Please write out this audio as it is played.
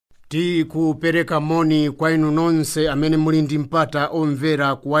Tikupereka moni kwa inu nonse amene muli ndi mpata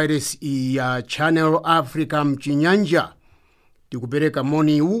omvera ku wireless ya Channel Africa mchinyanja. Tikupereka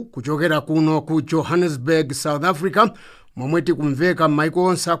moni iwu kuchokera kuno ku Johannesburg, South Africa, momwe tikumveka m'maiko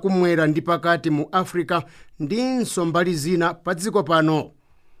onse akumwera ndi pakati mu Africa ndinso mbali zina pa dziko pano.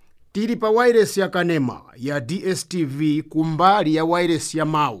 Tili pa wireless ya kanema ya DSTV kumbali ya wireless ya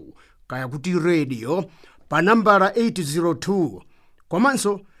mawu kaya kuti radio pa nambala 802.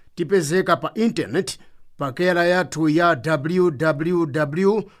 Komanso tipezeka pa internet pa kera yathu ya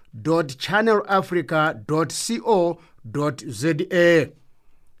www.channelafrica.co.za.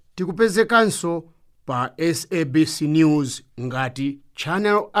 Tikupezekanso pa SABC News ngati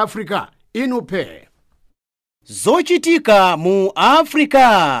Channel Africa inupe. Zochitika mu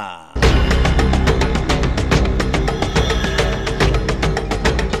Africa.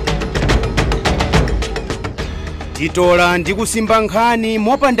 Titola ndi kusimba nkhani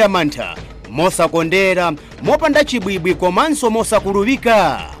mopanda mantha, mosakondera, mopanda chibwibwi komanso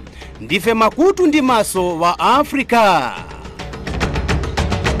mosakulubika. Ndife makutu ndi maso wa Africa.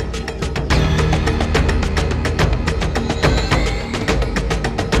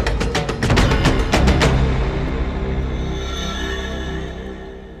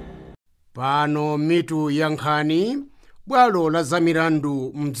 Pano mitu ya nkhani. Bwalo la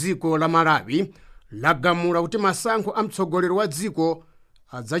zamilandu mdziko la Malawi lagamula kuti masankho a mtsogoleri wa dziko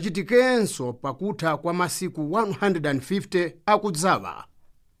adzachitikenso pakutha kwa masiku 150 akudzawa.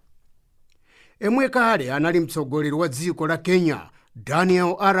 Emwe kale anali mtsogoleri wa dziko la Kenya,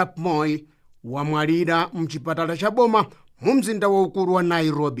 Daniel Arap Moi, wamwalira mchipatala cha boma mu mzinda waukulu wa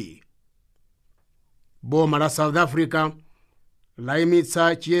Nairobi. Boma la South Africa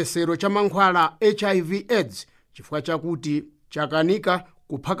laimitsa chiyesero cha mankhwala HIV/AIDS chifukwa chakuti chakanika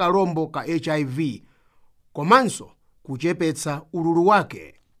kupha kalombo ka HIV komanso kuchepetsa ululu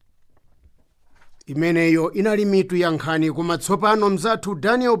wake. Imeneyo inali mitu ya nkhani, koma tsopano mzathu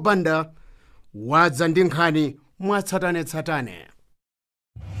Daniel Banda wadza ndi nkhani mwatsatanetsatane.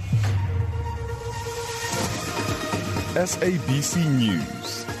 SABC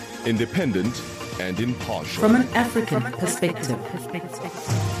News, independent and impartial. From an African perspective.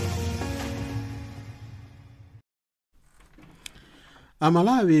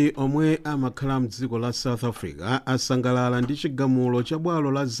 Amalawi omwe amakhala mdziko la South Africa asangalala ndi chigamulo cha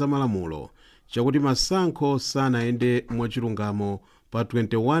bwalo la zamalamulo chakuti masankho sanayende mwachilungamo pa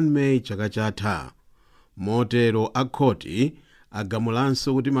 21 Meyi chaka chatha. Motero akhoti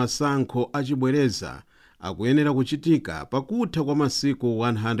agamulanso kuti masankho achibwereza akuyenera kuchitika pakutha kwa masiku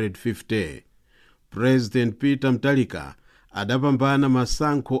 150. President Peter Mutharika adapambana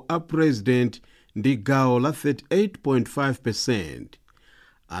masankho a president ndi gawo la 38.5%.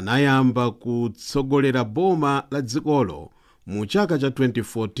 Anayamba kutsogolera boma la dzikolo mu chaka cha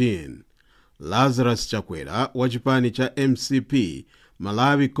 2014. Lazarus Chakwera wa chipani cha MCP,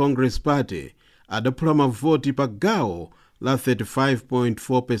 Malawi Congress Party, adaphula mavoti pa gawo la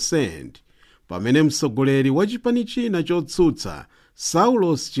 35.4%, pamene mtsogoleri wa chipani china chotsutsa,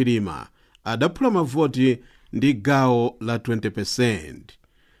 Saulos Chilima, adaphula mavoti ndi gawo la 20%.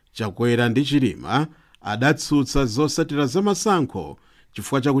 Chakwera ndi Chilima adatsutsa zosatira za masankho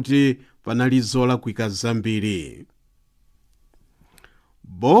chifukwa chakuti panali zolakwika zambiri.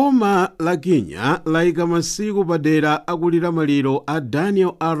 Boma la Kenya layika masiku padera akulira maliro a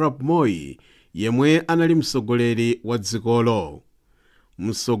Daniel Arap Moi, yemwe anali mtsogoleri wa dzikolo.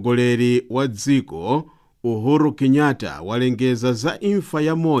 Mtsogoleri wa dziko Uhuru Kenyatta walengeza za imfa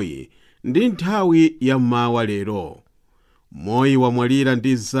ya Moi ndi nthawi ya mmawa lero. Moi wamwalira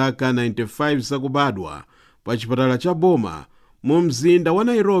ndi zaka 95 zakubadwa pa chipatala cha boma mu mzinda wa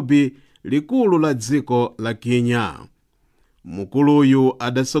Nairobi, likulu la dziko la Kenya. Mkuluyu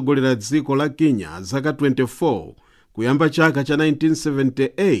adasogolera dziko la Kenya zaka 24 kuyamba chaka cha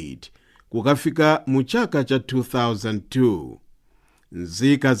 1978 kukafika mu chaka cha 2002.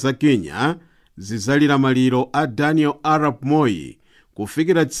 Nzika za Kenya zizalira maliro a Daniel Arap Moi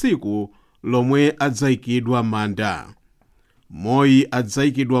kufikira tsiku lomwe adzayikidwa manda. Moi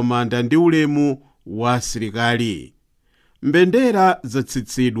adzayikidwa manda ndi ulemu wa asilikali. Mbendera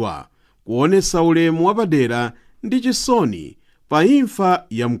zatsitsidwa kuonesa ulemu wapadera ndi chisoni pa imfa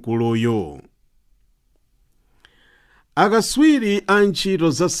ya mkuluyo. Akaswiri a ntchito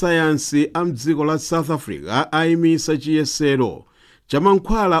za sayansi a mdziko la South Africa ayimisa chiyesero cha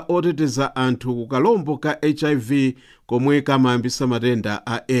mankhwala oteteza anthu ku kalombo ka HIV komwe kamayambisa matenda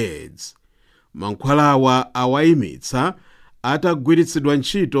a AIDS. Mankhwalawa awayimitsa atagwiritsidwa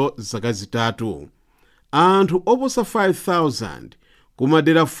ntchito zaka zitatu. Anthu oposa 5,000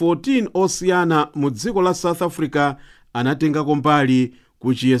 kumadera 14 osiyana mu dziko la South Africa anatenga mbali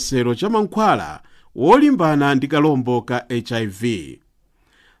ku chiyesero cha mankhwala wolimbana ndi kalombo ka HIV.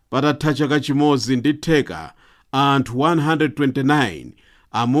 Patatha chaka chimodzi ndi theka, anthu 129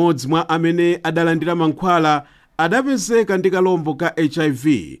 amodzi mwa amene adalandira mankhwala adapezeka ndi kalombo ka HIV,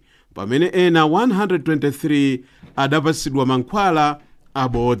 pamene ena 123 adapatsidwa mankhwala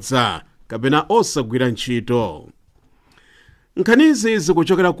abodza kapena osagwira ntchito. Nkhanizi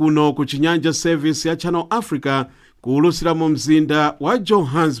zikuchokera kuno ku Chinyanja Service ya Channel Africa kuwulutsira mu mzinda wa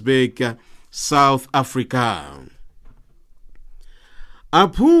Johannesburg, South Africa.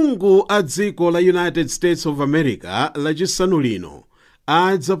 Aphungu a dziko la United States of America lachisanu lino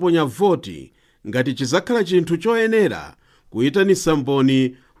adzaponya voti ngati chizakhala chinthu choyenera kuyitanisa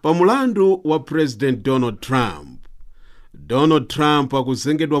mboni pa mulandu wa President Donald Trump. Donald Trump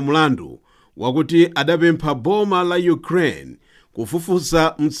akuzengedwa mulandu wakuti adapempha boma la Ukraine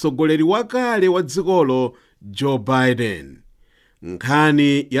kufufuza mtsogoleri wakale wa dzikolo Joe Biden.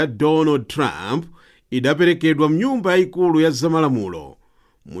 Nkhani ya Donald Trump idaperekedwa mnyumba yayikulu ya zamalamulo.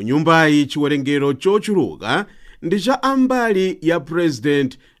 Mu nyumbayi chiwerengero chochuluka ndi cha ambali ya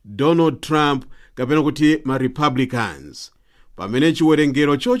President Donald Trump kapena kuti ma Republicans, pamene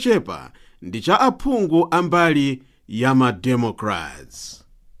chiwerengero chochepa ndi cha aphungu ambali ya ma Democrats.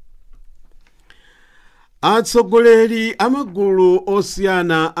 Atsogoleri amagulu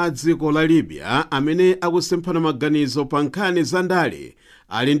osiyana a dziko la Libya amene akusemphana maganizo pa nkhani za ndale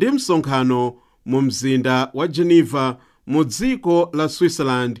ali ndi msonkhano mu mzinda wa Geneva mu dziko la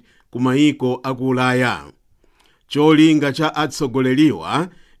Switzerland ku mayiko aku Ulaya. Cholinga cha atsogoleriwa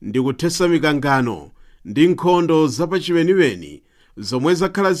ndi kuthesa mikangano ndi nkhondo zapachiweniweni zomwe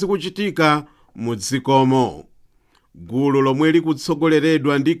zakhala zikuchitika mu dzikomo. Gulu lomwe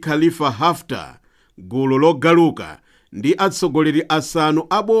likutsogoleredwa ndi Khalifa Haftar, gulu logaluka ndi atsogoleri asanu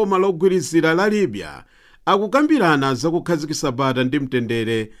a boma logwirizira la Libya, akukambirana zakukhazikitsa bata ndi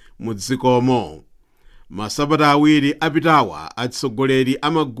mtendere mu dzikomo. Masabata awiri apitawa atsogoleri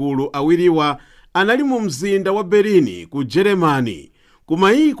amagulu awiriwa anali mu mzinda wa Berlin ku Germany ku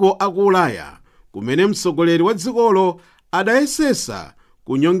mayiko aku Ulaya, kumene mtsogoleri wa dzikolo adayesesa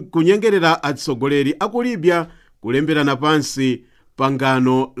kunyengerera atsogoleri aku Libya kulemberana pansi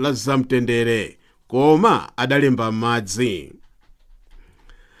pangano la zamtendere, koma adalemba m'madzi.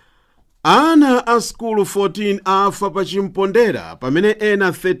 Ana a skulu 14 afa pa chimpondera pamene ena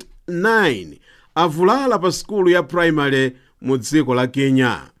 39 avulala pa skulu ya primary mu dziko la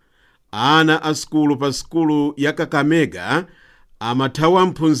Kenya. Ana a skulu pa skulu ya Kakamega amathawa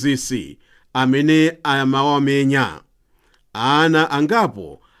mphunzitsi amene amawamenya. Ana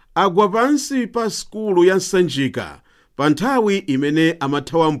angapo agwa pansi pa skulu ya Nsanjika pa nthawi imene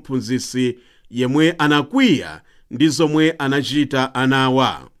amathawa mphunzitsi yemwe anakwiya ndi zomwe anachita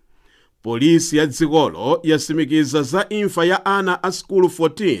anawa. Polisi ya dzikolo yasimikiza za imfa ya ana a skulu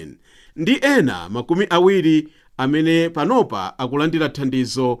 14 ndi ena makumi awiri amene panopa akulandira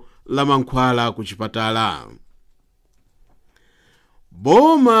thandizo la mankhwala ku chipatala.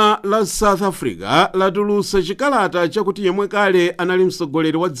 Boma la South Africa latulutsa chikalata chakuti yemwe kale anali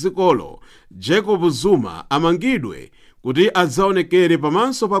mtsogoleri wa dzikolo Jacob Zuma amangidwe kuti adzaonekere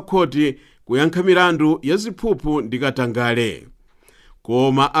pamaso pa khoti kuyankha milandu ya ziphuphu ndi katangale.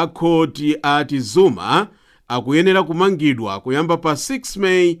 Koma akhoti ati Zuma akuyenera kumangidwa kuyamba pa 6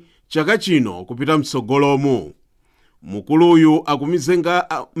 Meyi chaka chino kupita mtsogolomu. Mukuluyu akumizenga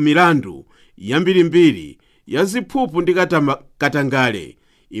milandu yambirimbiri ya ziphuphu ndi katangale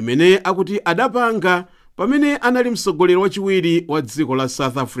imene akuti adapanga pamene anali mtsogoleri wachiwiri wa dziko la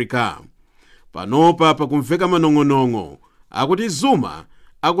South Africa. Panopa pakumveka manong'onong'o akuti Zuma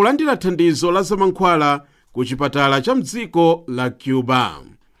akulandira thandizo la zamankhwala ku chipatala cha mdziko la Cuba.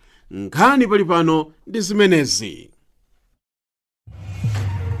 Nkhani pali pano ndi zimenezi.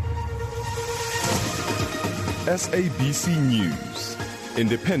 SABC News,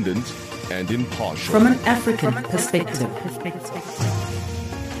 independent and impartial. From an African perspective.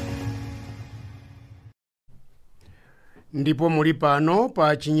 Ndipo muli pano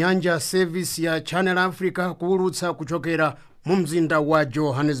pa Chinyanja Service ya Channel Africa kuwulutsa kuchokera mu mzinda wa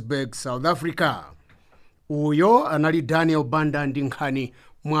Johannesburg, South Africa. Uyo anali Daniel Banda ndi nkhani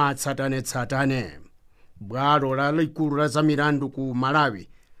mwa tsatanetsatane. Bwalo lalikulu la zamilandu ku Malawi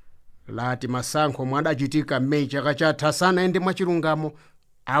lati masankho mwadachitika Meyi chaka chatha sanayende mwachilungamo.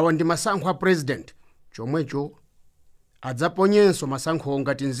 Awa ndi masankho a president, chomwecho adzaponyenso masankho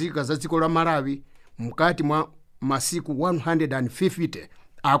ngati nzika za dziko la Malawi mkati mwa masiku 150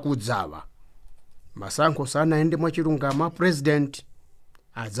 akudzawa. Masankho sanayende mwachilungamo a president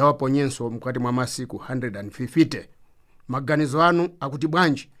adzawaponyenso mkati mwa masiku 150. Maganizo anu akuti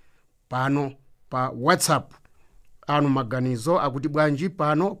bwanji pano pa WhatsApp anu maganizo akuti bwanji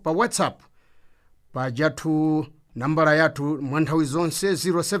pano pa WhatsApp pajatu nambala yathu mwa nthawi zonse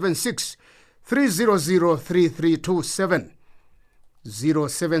 076 300 3327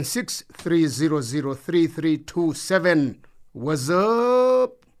 076 300 3327. What's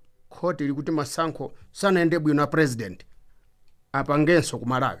up? Khoti likuti masankho sanayende bwino a president apangenso ku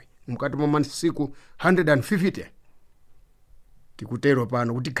Malawi mkati mwa masiku 150. Tikutero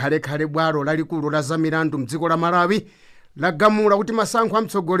pano kuti khale bwalo lalikulu la zamilandu mdziko la Malawi lagamula kuti masankho a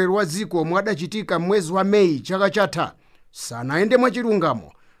mtsogoleri wa dziko omwe adachitika mwezi wa Meyi chaka chatha sanayende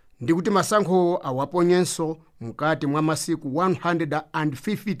mwachilungamo ndi kuti masankho awaponyenso mkati mwa masiku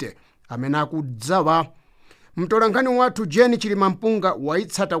 150 amene akudzawa. Mtolankhani wathu Jeni Chilimampunga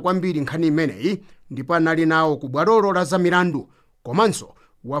waitsata kwambiri nkhani imeneyi ndipo anali nawo ku bwalolo la zamilandu komanso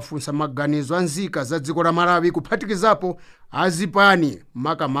wafunsa maganizo a nzika za dziko la Malawi kuphatikizapo azipani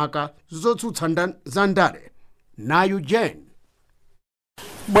makamaka zotsutsa za ndale. Nayu Jeni.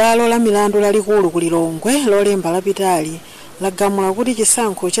 Bwalo la milandu lalikulu ku Lilongwe lolemba lapitali lagamula kuti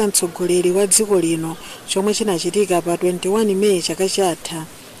chisankho cha mtsogoleri wa dziko lino chomwe chinachitika pa 21 Meyi chaka chatha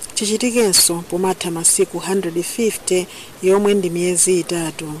chichitikenso pomatha masiku 150 yomwe ndi miyezi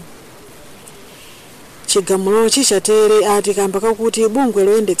itatu. Chigamulo chichatere ati kamba kakuti bungwe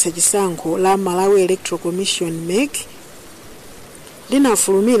loyendetsa chisankho la Malawi Electoral Commission MEC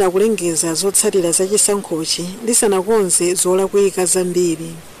linafulumira kulengeza zotsatira za chisankhochi lisanakonze zolakwika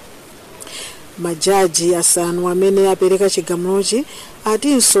zambiri. Majaji asanu amene apereka chigamulochi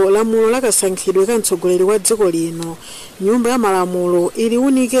atinso lamulo lakasankhidwe ka mtsogoleri wa dziko lino nyumba ya malamulo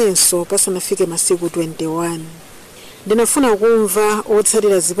iliunikenso pasanafike masiku 21. Ndinafuna kumva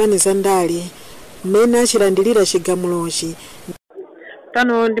otsatira zipani za ndale mmene achilandilira chigamulochi.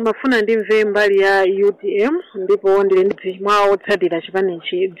 Pano ndimafuna ndimve mbali ya UTM ndipo ndili ndi mwa otsatira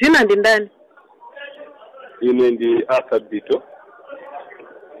chipanichi. Dzina ndi ndani? Ine ndi Asabito.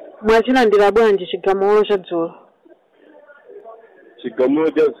 Mwachilandira bwanji chigamulo cha dzulo?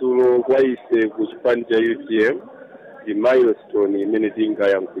 Chigamulo cha dzulo kwa ise ku chipani cha UTM ndi milestone imene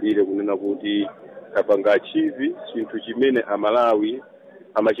tingayankhulire kunena kuti tapanga chizi chinthu chimene amalawi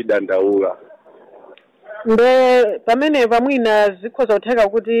amachidandaula. Nde pamene pamwina zikhoza kutheka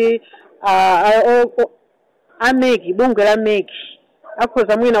kuti ameki bungwe la meki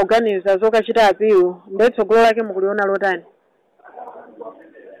akhoza mwina kuganiza zokachita apilu ndetsogolo lake mukuliona lotani?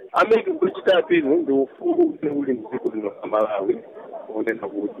 Ameki kuchita apilu ndi ufulu uli mdziko lino la Malawi kunena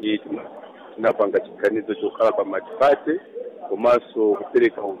kuti tinapanga chiganizo chokhala pa matipate komanso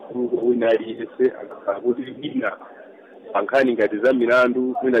kupereka ufulu wina aliyense akakhala kuti ina ankhani ngati za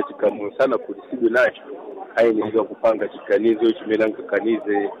milandu mwina chigamulo sanakhutitsidwe nacho ayenera kupanga chiganizo chimene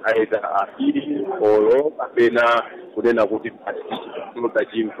angakanize aida apili olo apena kunena kuti chigamulo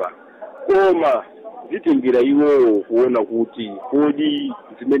tachimva koma zitingira iwo kuona kuti kodi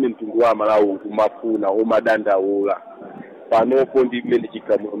zimene mtundu wa Malawi kumafuna omadandaula panopo ndi mmene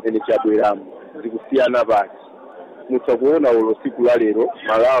chigamulo mmene chabweramo zikusiyana basi. Mutsakuona olo siku la lero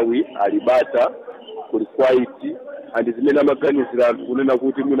Malawi alibata kuli quite andi zimene amaganizira kunena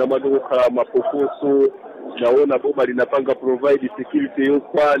kuti mwina madokhala mapokoso naona boma linapanga provide security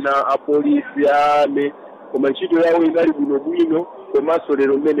yokwana apolisi ame koma ntchito yawo inali bwinobwino komanso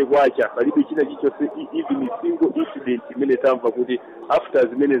lero mmene kwacha palibe china chichonse even single incident imene tamva kuti after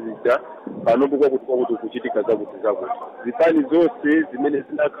zimene zija panopo kwakuti kuchitika zakuti zipani zonse zimene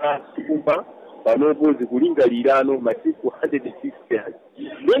zinakhala sikumba panopo zikulingalirano masiku 160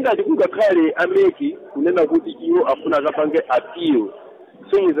 lenga ndikungakhale ameki kunena kuti iwo afuna akapange appeal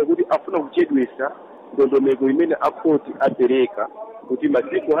sonyeza kuti afuna kuchedwesa ndondomeko imene akoti apereka kuti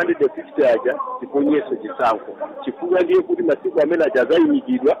masiku 150 aja tiponyeso chisankho chifukwa ndiye kuti masiku amene aja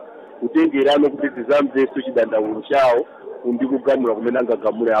azayimikidwa kutengerano kuti tizamveso chidandaulo chawo ndi kugamula kumene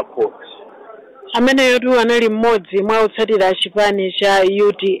angagamule akoti. Ameneyo tu anali mmodzi mwa otsatira chipani cha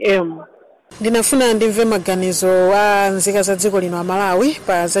UTM. Ndinafuna ndimve maganizo wa nzika za dziko lino a Malawi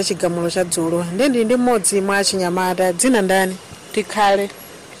pa za chigamulo cha dzulo. Ndili ndi mmodzi mwa achinyamata. Dzina ndani?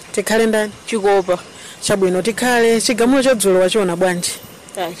 Tikhale ndani? Chikopa. Chabwino tikhale. Chigamulo cha dzulo wachiona bwanji?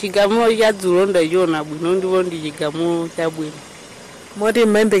 Chigamulo cha dzulo ndachiona bwino ndipo ndi chigamulo chabwino. Moti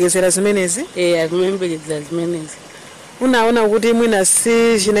mmayembekezera zimenezi? Azimembekezera zimenezi. Unaona kuti mwina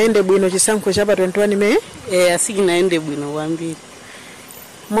si chinaende bwino chisankho cha pa 21 Meyi? Sichinaende bwino kwambiri.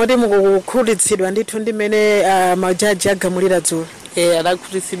 Moti mukukhutitsidwa ndithu ndi mmene majaji agamulira dzulo?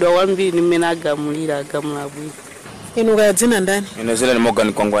 Adakhutitsidwa kwambiri mmene agamula bwino. Inu kaya dzina ndani? Ine zile ni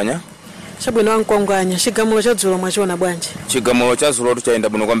Morgan Kwangwanya. Chabwino Kwangwanya, chigamulo cha dzulo mwachiona bwanji? Chigamulo cha dzulo chaenda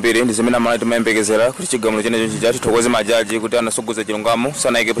bwino kwambiri ndi zimene amalawi timayembekezera kuti chigamulo chenecho chija tithokoze majaji kuti anasogoza chilungamo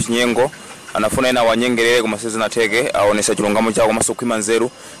sanayikepo chinyengo anafuna ena wanyengerere koma sizinatheke aonesa chilungamo chawo komanso kukhwima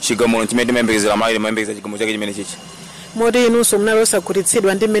nzeru chigamulo chimene timayembekezera Malawi timayembekeza chigamulo chake chimene chichi. Moti inunso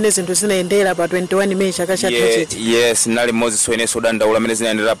munalosagulitsidwa ndi mmene zinthu zinayendera pa 21 May chaka chathu chichi? Yes, nali mmodzi soyeneso udandaula mmene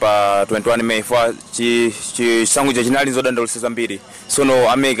zinayendera pa 21 May fa chisango cha chinali zodandaulisa zambiri. Sono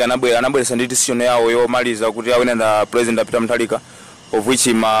America anabweresa ndi decision yawo yomaliza kuti awinenda President apita Mutharika, of which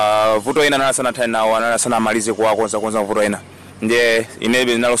mavuto ena anasanathana nawo anasanaamalize kuwakonza mavuto ena. Ndiye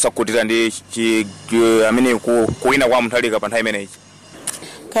inebe zinalosakutira ndi amene kuwina kwa Mutharika pa nthawi imeneyi.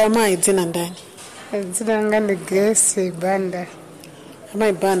 Kama dzina ndani? Dzina langa ndi Grace Banda.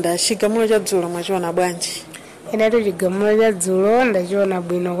 Amayi Banda, chigamulo cha dzulo mwachiona bwanji? Inetu chigamulo cha dzulo ndachiona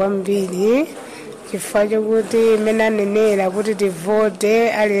bwino kwambiri chifukwa chokuti mmene anenera kuti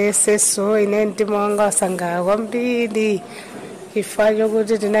tivote aliyenseso ine mtima wanga wasangalala kwambiri chifukwa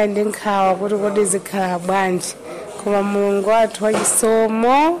chokuti tinali ndi nkhawa kuti kodi zikhala bwanji, koma Mulungu wathu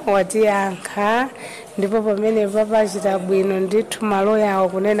wachisomo watiyankha ndipo pamene papachita bwino ndithu malo yawo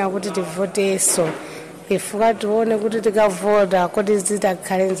kunena kuti tivoteso chifukwa tione kuti tikavota kuti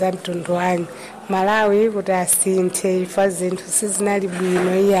zitakhale za mtundu wanji Malawi kuti asinthe chifukwa zinthu sizinali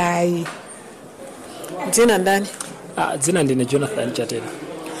bwino iyayi. Dzina ndani? Dzina ndine Jonathan Chatera.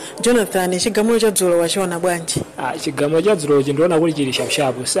 Jonathan, chigamulo cha dzulo wachiona bwanji? Chigamulo cha dzulo ndiona kuti chili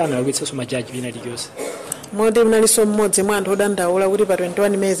sharp sana akitsaso majaji bina lijonse. Moti munaliso mmodzi mwa anthu odandaula kuti pa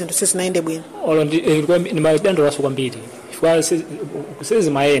 21 May zinthu sizinayende bwino. Olo ndi madandaula kwambiri chifukwa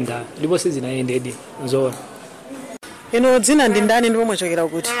sizimayenda ndipo sizinayendedi nzona. Ino dzina ndi ndani ndipo mwachokera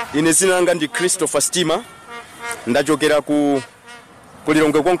kuti? Ine dzina langa ndi Christopher Stima, ndachokera ku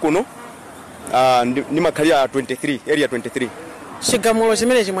Lilongwe konkuno. Ni makhalira 23 area 23. Chigamulo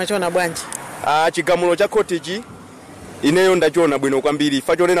chimene chimwachiona bwanji? Chigamulo cha cottage ineyo ndachiona bwino kwambiri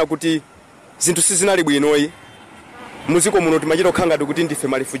fachonena kuti zinthu sizinali bwinoyi muziko muno timachita kukhanga kuti ndife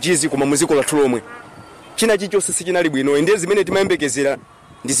ma refugees koma muziko lathu lomwe china chichonse sichinali bwinoyi ndiye zimene timayembekezera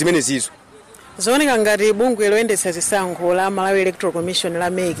ndi zimene zizo. Zooneka ngati bungwe loyendetsa zisankho la Malawi Electoral Commission la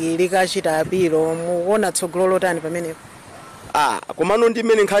MEC likachita apilo mukuona tsogolo lotani pamenepo? Komano ndi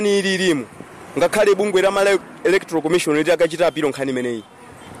mmene nkhani ililimu ngakhale bungwe la Malawi Electoral Commission litakachita apilo nkhani imeneyi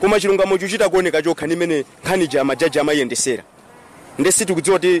koma chilungamo chochita kuoneka chokha ndi mmene nkhani ja majaji amayendesera ndesi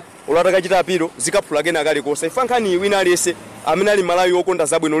tikudziwa kuti olatakachita apilo zikaphula kena kale kosa ifa nkhani wina aliyese amene ali Malawi okonda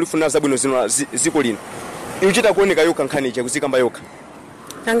zabwino olifuna zabwino zino ziko lino ichita kuoneka yokha nkhani ja kuzikamba yokha.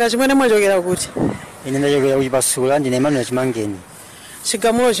 Nanga chimene mwachokera kuti? Ine ndachokera kuchipasula ndine Emmanuel Chimangeni.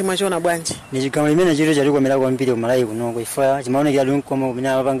 Chigamulo chimwachiona bwanji? Ni chigamulo imene chiro chalikomera kwambiri Malawi kuno ifa chimaonekera lunkomo kumene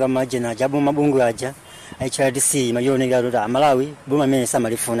apanga majena jabo mabungwe aja HRDC majonekera kuti Malawi boma imene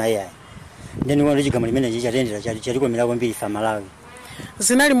samalifuna iyayi. Ndeni kwa chigamulo imene chatendera chalikomera kwambiri fa Malawi.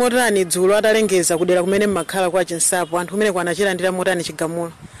 Zinali motani dzulo atalengeza kudera kumene mmakhala kwa chinsapo anthu kumene kwanachilandira motani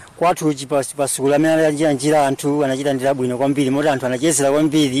chigamulo? Kwathu chipasula amene anachita anthu anachilandira bwino kwambiri moti anthu anachezera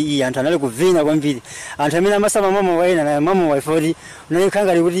kwambiri anthu anali kuvina kwambiri anthu amene amasama mama waina na mama waifoti unali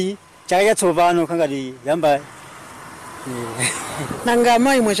khangati kuti chaka chatsopano khangati yamba. Nanga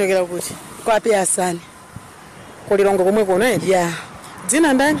amayi mwachokera kuti? Kwa Piasani. Kulilongo komwe kuno ya.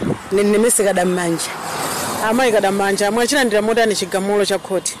 Dzina ndani? Nemesi Kadamanja. Amayi Kadamanja mwachilandira motani chigamulo cha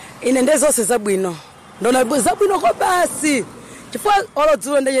khoti? Ine ndezonse zabwino. Ndona zabwino kwa basi. Chifukwa olo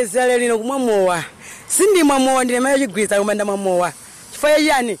dzulo ndechezera lino kumwamowa sindi mwamowa ndine mayo chigwiza kumanda mwamowa chifukwa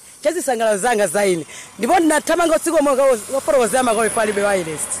yani chazisangala zanga zaine ndipo ndinathamanga usiku moka waforokoza makawe palibe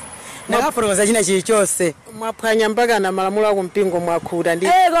wireless ndakaforokoza china chilichonse mwaphwanya mpaka na malamulo ako mpingo mwakhuta ndi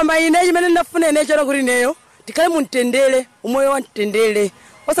koma ine chimene ndinafuna ine chona kuti neyo ndikhale mumtendere umoyo wa mtendere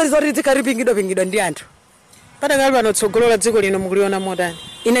osalizoti zikaripingidwa ndi anthu patakali pano tsogolola dziko lino mukuliona motani?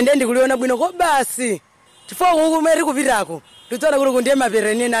 Ine ndiye ndikuliona bwino kwa basi chifukwa kumene kupitako nditsona kuti kundiye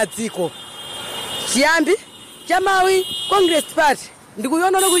mapereni na dziko chiyambi cha Malawi Congress Party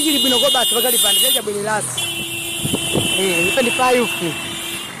ndikuiona kuti chili bwino kwa basi pakali pano chabwinirasi ife ndi payufu.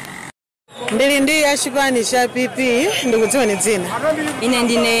 Ndili ndi achipani cha PP ndikudziwa ni dzina? Ine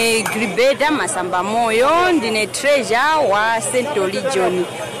ndine Gribeda Masamba Moyo ndine treasurer wa Central Region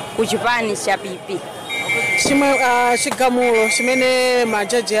ku chipani cha PP. Chimwe chigamulo chimene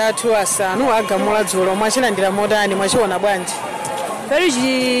majaji athu asanu agamula dzulo mwachilandira motani mwachiona bwanji? Peri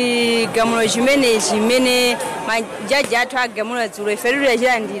chigamulo chimene majaji athu agamula dzulo iferu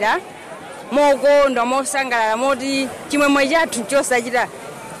yachilandira mokondwa mosangalala moti chimwemwe chathu chosachita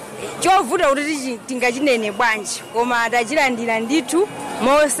chovuta kuti tingachinene bwanji koma tachilandira ndithu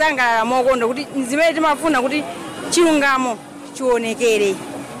mosangalala mokondwa kuti zimene timafuna kuti chilungamo chionekere.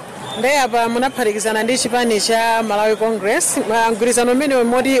 Ndeye apa munaphatikizana ndi chipani cha Malawi Congress mgwirizano umene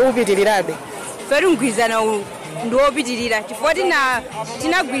moti upitirirabe? Peri mgwirizano ndiopitirira chifukwa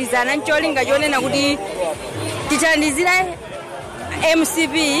tinagwirizana ncholinga chonena kuti tithandizire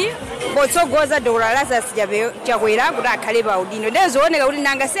MCP potsogoza Dr. Lazarus Chakwera kuti akhale pa udindo ndezooneka kuti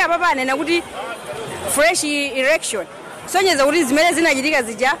nanga si apapa anena kuti fresh election sonyeza kuti zimene zinachitika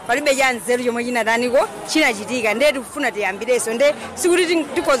zija palibe cha nzeru chomwe chinataniko chinachitika nde tikufuna tiyambireso nde sikuti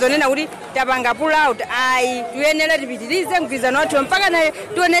tikozonena kuti tapanga pull out ayi tiyenera tipitirize mgwirizano wathu mpaka naye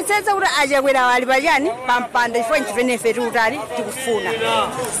tionetsetsa kuti Achakwera ali pachani pampanda chifukwa nchifenefe tikutali tikufuna.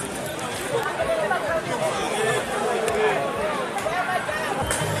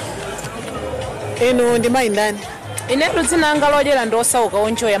 eno ndi mayi ndani? Inetu dzina lojera ndosauka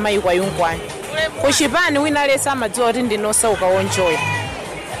onchoya mayi kwa Yunkwani. Kuchipani wina lesa amadziwa kuti ndinosauka onchoya.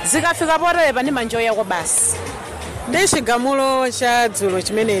 Zikafika poterepa ndi manjoya kwa basi. Ndi chigamulo cha dzulo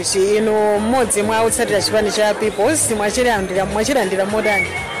chimenechi ino mmodzi mwa otsatira chipani cha Peoples mwachilandira modani?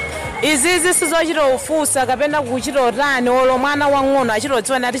 Izizi sizochita ufusa kapena kuchita otani olo mwana wang'ono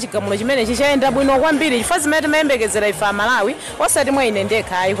achitodziwa nati chigamulo chimenechi chayenda bwino kwambiri chifukwa zimene timayembekezera ife Amalawi osati mwa ine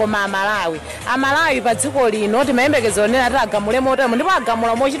ndekha ayi koma Amalawi pa dziko lino timayembekezera onena ati agamule motero ndipo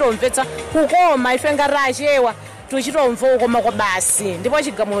agamula mochita omvetsa kukoma ife ngati achewa tichita omva ukoma kwa basi ndipo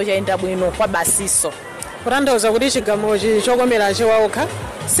chigamulo chayenda bwino kwa basiso. Kutanthauza kuti chigamulo chokomera achewa okha?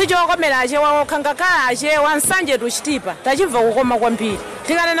 Si chokomera achewa okha ngakhala achewa nsanje tuchitipa tachimva kukoma kwambiri.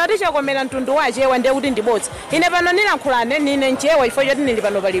 Tikanena kuti chakomera mtundu wa achewa ndiye kuti ndibodza. Ine pano ndinakhulane nine nchewa chifukwa choti ndili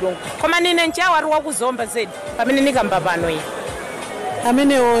pano palilongo. Koma nine nchewa ati wakuzomba zedi pamene ndikamba pano ine.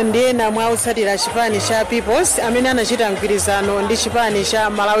 Amenewo ndi ena mwa otsatira chipani cha Peoples amene anachita mgwirizano ndi chipani cha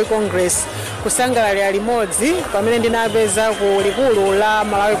Malawi Congress kusangalalira limodzi pamene ndinapeza ku likulu la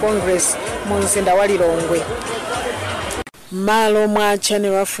Malawi Congress mu mzinda wa Lilongwe. Malo mwa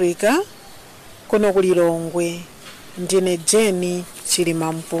Channel Africa kuno ku Lilongwe ndine Jenny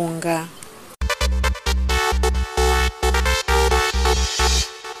Chilimampunga.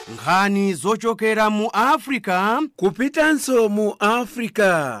 Nkhani zochokera mu Africa kupitanso mu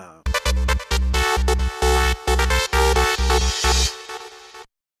Africa.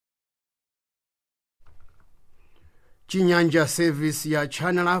 Chinyanja service ya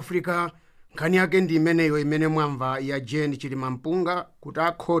Channel Africa nkhani yake ndi imeneyo imene mwamva ya Jenny Chilimampunga kuti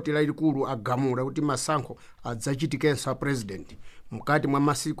akhoti lalikulu agamula kuti masankho adzachitikenso a president mkati mwa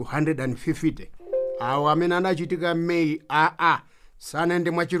masiku 150 awo amene anachitika May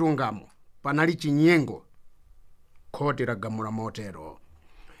sanayende mwa chilungamo panali chinyengo khoti lagamula motero.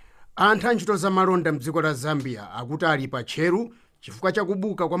 Anthu antchito za malonda mdziko la Zambia akuti ali pa tcheru chifukwa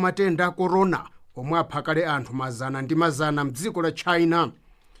chakubuka kwa matenda a corona omwe apha kale anthu mazana ndi mazana mdziko la China.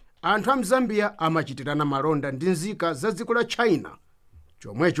 Anthu a mzambia amachitirana malonda ndi nzika za dziko la China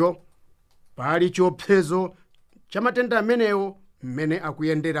chomwecho pali chiopsezo cha matenda amenewo mmene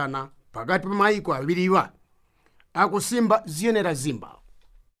akuyenderana pakati pa mayiko awiriwa akusimba ziyenera zimba.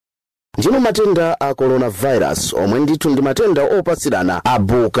 Ndimo matenda a coronavirus omwe ndithu ndi matenda opatsirana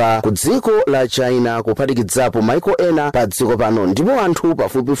abuka ku dziko la China kuphatikidzapo maiko ena pa dziko pano ndipo anthu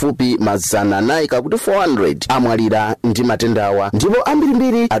pafupifupi mazana 9 kakuti 400 amwalira ndi matendawa ndipo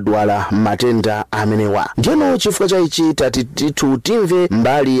ambirimbiri adwala matenda amenewa. Ndiyeno chifukwa cha ichi tati tithu timve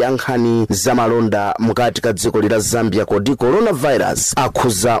mbali ya nkhani za malonda mukati ka dziko la Zambia kodi coronavirus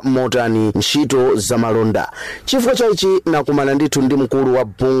akhuza motani ntchito za malonda. Chifukwa cha ichi nakumana ndithu ndi mkulu wa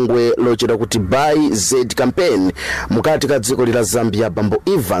bungwe lochita kuti Buy Z campaign mukati ka dziko la Zambia Bambo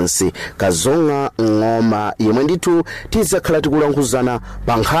Evans Kazonga Ng'oma yemwe ndithu tizakhala tikulankhuzana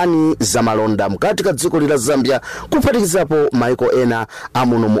pa nkhani za malonda mukati ka dziko la Zambia kuphatikizapo maiko ena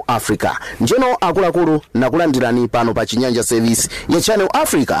amuno mu Africa. Njeno akuluakulu nakulandirani pano pa Chinyanja service ya Channel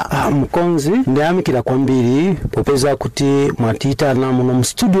Africa. Mkonzi ndiyamikira kwambiri popeza kuti mwatitana muno mu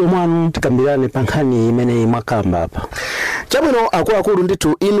studio mwanu tikambirane pa nkhani imene mwakamba apa. Chabwino akuluakulu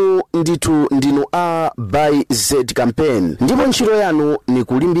ndithu inu ndinu a Buy Z campaign ndipo ntchito yanu ni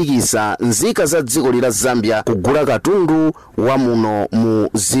kulimbikitsa nzika za dziko la Zambia kugula katundu wa muno mu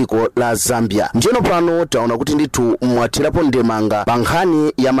dziko la Zambia. Njeno pano taona kuti ndithu mwathirapo ndemanga pa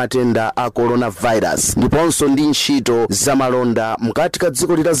nkhani ya matenda a coronavirus ndiponso ndi ntchito za malonda mkati ka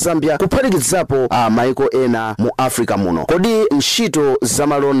dziko la Zambia kuphatikizapo maiko ena mu Africa muno. Kodi ntchito za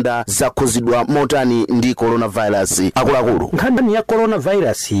malonda zakhuzidwa motani ndi coronavirus akuluakulu? Nkhani ya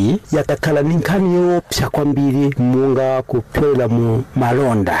coronavirus yatakhala ni nkhani yoopsa kwambiri munga kupyola mu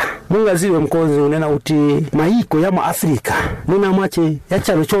malonda. Munga ziwe mkonzi unena kuti maiko ya mu Africa nena mwache ya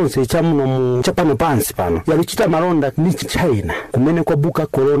chalo chonse cha muno mu chapano pansi pano yaluchita malonda ni China kumene kwa buka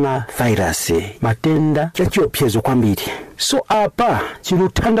coronavirus matenda ya chiopsezo kwambiri. so apa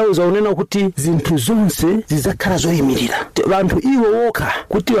chilutanthauza unena kuti zinthu zonse zizakhala zoyimirira vanthu iwo wokha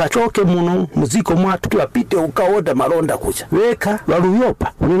kuti wachoke muno muziko mwathu kuti wapite ukaoda malonda kucha wekha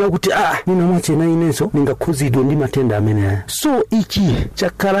waluyopa unena kuti nina mwachena inenso ningakhuzidwe ndi matenda amene so ichi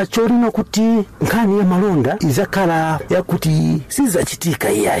chakhala cholina kuti nkhani ya malonda izakhala yakuti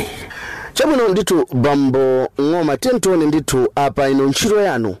sizachitika iyayi. Chabwino ndithu bambo Ng'oma tentione ndithu apa ino ntchito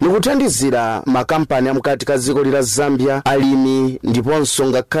yanu nikuthandizira makampani amkati ka dziko la Zambia, alimi ndiponso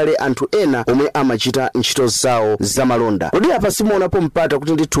ngakhale anthu ena omwe amachita ntchito zawo zamalonda. Kodi apa simuonapo mpata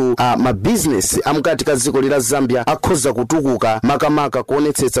kuti ndithu mabizinesi amkati ka dziko la Zambia akhoza kutukuka makamaka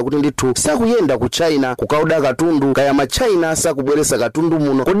kuonetsetsa kuti ndithu sakuyenda ku China kukaoda katundu kaya ma China sakubweresa katundu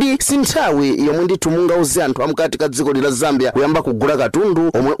muno? Kodi si nthawi yomwe ndithu mungauze anthu amkati ka dziko la Zambia kuyamba kugula katundu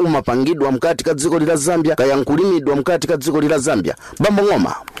omwe umapangidwa mkati ka dziko la Zambia kaya nkulimidwa mkati ka dziko la Zambia? Bambo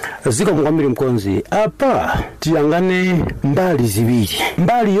Ng'oma, ziko mkwambiri mkonzi apa tiyangane mbali ziwiri.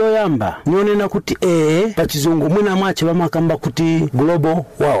 Mbali yoyamba nionena kuti pachizungu mwina mwache vamakamba kuti global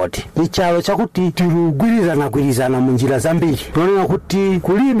world ni chalo chakuti tigwirizana munjira zambiri. Nionena kuti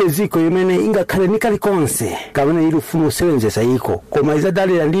kulibe ziko imene ingakhale nikalikonse kamene ilufuna usebenzesa iko koma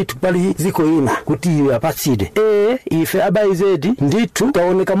izadalira ndithu pali ziko ina kuti iwe apatside ife abaizedi ndithu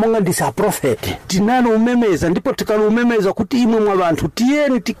taoneka monga ndisa prophet tinalo umemeza ndipo tikalumemeza kuti imwe mwa bantu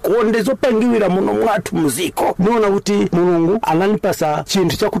tiyeni tikonde zopangiwira muno mwathu muziko. Niona kuti Mulungu ananipasa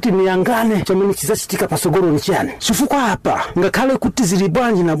chinthu chakuti niyangane chamene chizachitika pasogolo ni chani chifukwa apa ngakhale kuti zili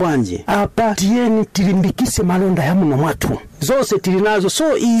bwanji na bwanji apa tiyeni tilimbikise malonda ya muno mwathu zonse tilinazo.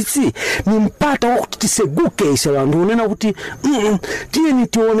 So izi ni mpata wakuti tiseguke ise wandu unena kuti tiyeni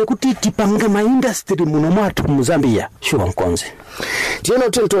tione kuti tipange maindustry muno mwathu mu Zambia. Shuwa mkonzi tiyena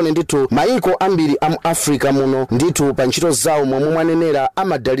tentone ndithu maiko ambiri amu Africa muno ndithu pa ntchito zawo momwe mwanenera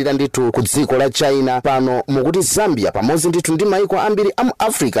amadalira ndithu ku dziko la China. Pano mukuti Zambia pamodzi ndithu ndi maiko ambiri amu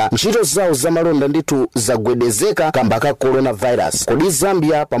Africa ntchito zawo zamalonda ndithu zagwedezeka kamba ka coronavirus. Kodi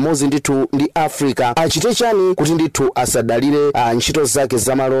Zambia pamodzi ndithu ndi Africa achite chani kuti ndithu asadalire ntchito zake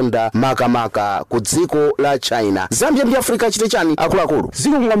zamalonda makamaka ku dziko la China? Zambia ndi Africa achite chani akuluakulu?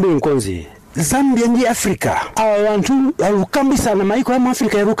 ziko mkwambiri mkonzi. Zambia ndi Africa abantu alukambisana maiko ya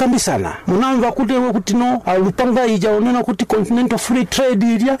Africa yalukambisana munamva kuti no alupanga ija unena kuti continental free trade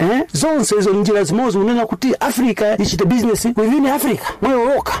iria zonse izo njira zimozi unena kuti Africa ichite business within Africa moyo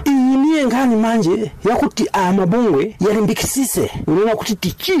woka. Iyi ngani manje yakuti amabungwe yalimbikisise unena kuti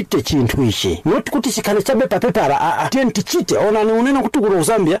tichite chinthu ichi not kuti chikale chabe papepara tiyeni tichite onani unena kuti ku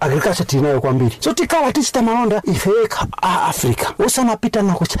Zambia agriculture tinayo kwambiri so tikala tichita malonda ifeka Africa osanapita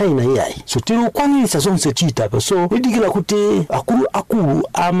na ku China iyayi. So tilukwanisa zonse chita so idikira kuti akulu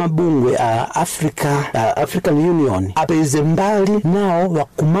amabungwe African Union apeze mbali nao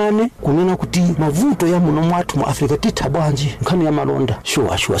wakumane kunena kuti mavuto ya muno mwathu mu Africa titabwanji nkhani ya malonda.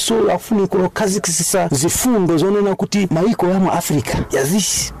 Sure so afuni kulo kazikisisa zifundo zonena kuti maiko ya mu Africa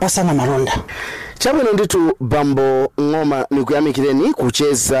yazipasana malonda. Chabwino ndithu bambo Ng'oma nikuyamikireni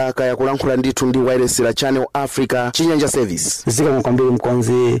kucheza kaya kulankhula ndithu ndi wireless la Channel Africa Chinyanja Service. Zika mkwambiri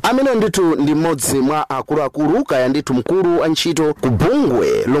mkonzi. Amene ndithu ndi mmodzi mwa akuluakulu kaya ndithu mkulu antchito ku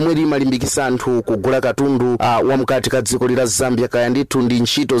bungwe lomwe limalimbikisa anthu kugula katundu wa mkati ka dziko la Zambia kaya ndithu ndi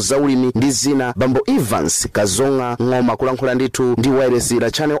ntchito zaulimi ndi zina. Bambo Evans Kazonga Ng'oma kulankhula ndithu ndi wireless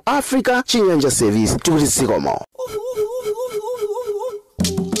la Channel Africa Chinyanja Service. Tikuti zikomo.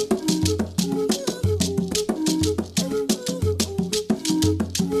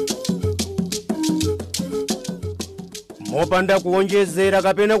 mopanda kuonjezera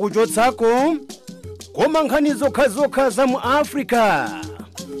kapena kuchotsako koma nkhani zokha za mu Africa.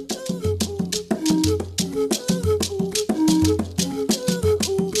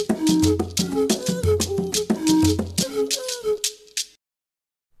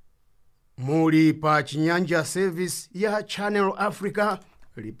 muli pa Chinyanja Service ya Channel Africa,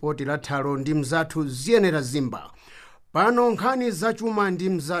 ripoti la thalo ndi mzathu ziyenera zimba. Pano nkhani zachuma ndi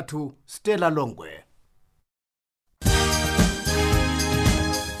mzathu Stella Longwe.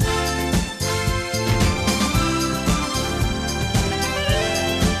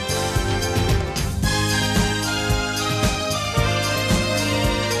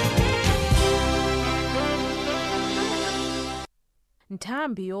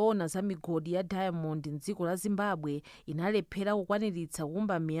 nthambi yoona za migodi ya diamond mdziko la Zimbabwe inalephera kukwaniritsa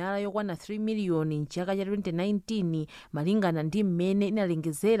kuwumba miyala yokwana 3 miliyoni mchaka cha 2019 malingana ndi mmene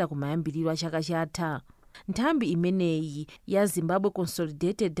inalengezera kumayambiriro a chaka chatha. nthambi imeneyi ya Zimbabwe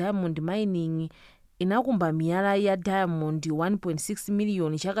Consolidated Diamond Mining inakumba miyala ya diamond 1.6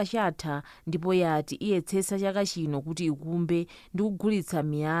 miliyoni chaka chatha ndipo yati iyetsetsa chaka chino kuti ikumbe ndi kugulitsa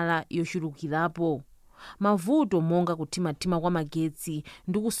miyala yochulukirapo. mavuto monga kuthimathima kwa magetsi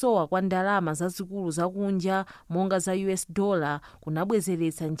ndi kusowa kwa ndalama zazikulu zakunja monga za US dollar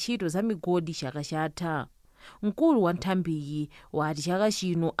kunabwezeretsa ntchito za migodi chaka chatha. Mkulu wa nthambiyi wati chaka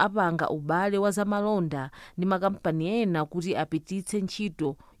chino apanga ubale wa zamalonda ndi makampani ena kuti apititse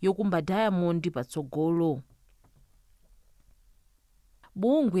ntchito yokumba diamond patsogolo.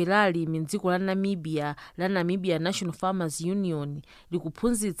 Bungwe la alimi m'dziko la Namibia la Namibia National Farmers Union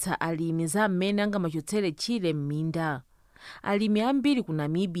likuphunzitsa alimi za mmene angamachotsere tchire m'minda. Alimi ambiri ku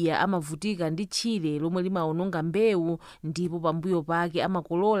Namibia amavutika ndi tchire lomwe limawononga mbewu ndipo pambuyo pake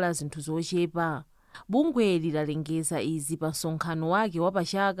amakolola zinthu zochepa. Bungweli lalengeza izi pa msonkhano wake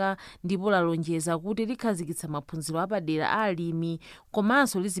wapachaka ndipo lalonjeza kuti likhazikitsa maphunziro apadera a alimi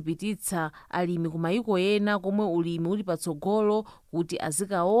komanso lizipititsa alimi ku mayiko ena komwe ulimi uli patsogolo kuti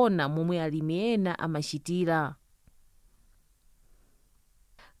azikaona momwe alimi ena amachitira.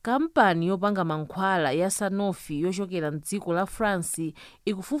 Kampani yopanga mankhwala ya Sanofi yochokera m'dziko la France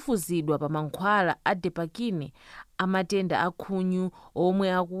ikufufuzidwa pa mankhwala a Depakine amatenda akhunyu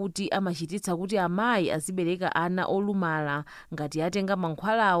omwe akuti amachititsa kuti amayi azibereka ana olumala ngati atenga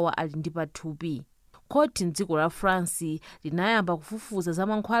mankhwalawa ali ndi pathupi. Khoti m'dziko la France linayamba kufufuza za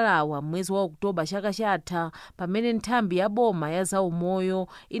mankhwalawa mwezi wa Oktoba chaka chatha pamene nthambi ya boma ya zaumoyo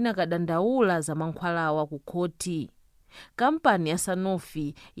inakadandaula za mankhwalawa ku khoti. Kampani ya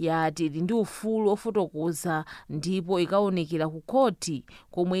Sanofi yati ili ndi ufulu ofotokoza ndipo ikaonekera ku khoti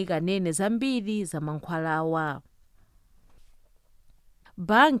komwe ikanene zambiri za mankhwalawa.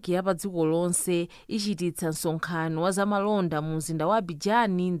 Banki ya pa dziko lonse ichititsa msonkhano wa zamalonda mu mzinda wa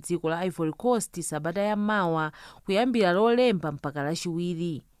Abidjan m'dziko la Ivory Coast sabata yammawa kuyambira lolemba mpaka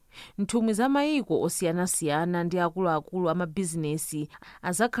lachiwiri. Nthumwi za mayiko osiyanasiyana ndi akuluakulu amabizinesi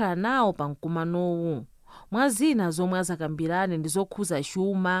azakhala nawo pa mkumanowu. Mwa zina zomwe azakambirane ndi zokhuza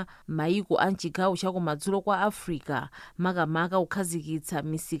chuma mayiko a mchigawo chakumadzulo kwa Africa makamaka kukhazikitsa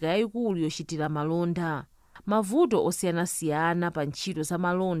misika yayikulu yochitira malonda. Mavuto osiyanasiyana pa ntchito za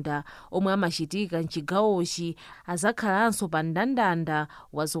malonda omwe amachitika mchigawochi azakhalanso pa mndandanda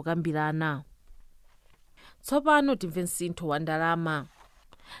wa zokambirana. Tsopano timve msintho wa ndalama.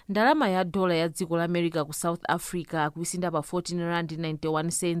 Ndalama ya dola ya dziko la America ku South Africa akuisinda pa 14 rand 91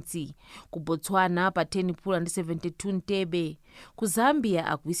 cents, ku Botswana pa 10 pula ndi 72 ntebe, ku Zambia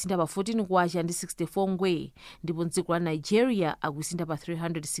akuisinda pa 14 kwacha ndi 64 ngwe, ndipo dziko la Nigeria akuisinda pa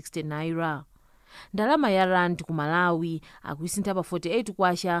 360 naira. Ndalama ya rand ku Malawi akuisinda pa 48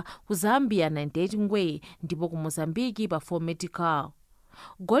 kwacha, ku Zambia 98 ngwe, ndipo ku Mozambiki pa 4 metical.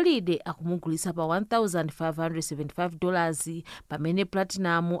 Golide akumugulisa pa $1,575 pamene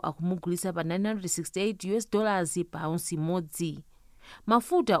platinum akumugulisa pa $968 pa ounce imodzi.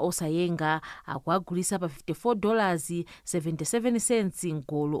 Mafuta osayenga akuagulisa pa $54.77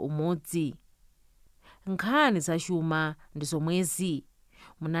 mgolo umodzi. Nkhani za chuma ndi zomwezi.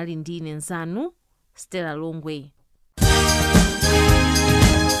 Munali ndine nzanu Stella Longwe.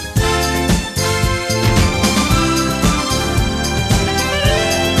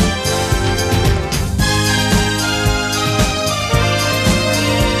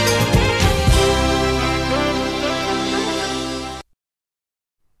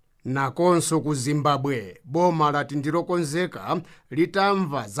 Nakonso ku Zimbabwe boma lati ndilokonzeka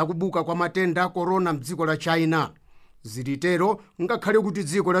litamva zakubuka kwa matenda a corona m'dziko la China. Zilitero ngakhale kuti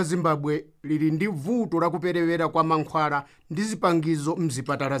dziko la Zimbabwe lili ndi vuto lakuperewera kwa mankhwala ndi zipangizo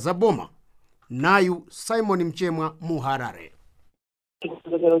m'zipatala za boma. Nayu Simon Mchemwa mu Harare.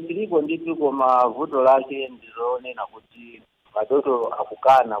 Chikonzekero chilipo ndipo koma vuto lake ndilonena kuti madotolo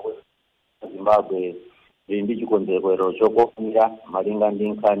akukana ku Zimbabwe ndi chikonzekero chokofira malinga ndi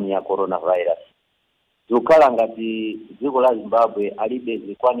nkhani ya coronavirus. Zikukhala ngati dziko la Zimbabwe alibe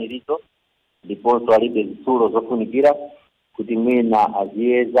zikwaniritso ndiponso alibe zitsulo zofunikira kuti mwina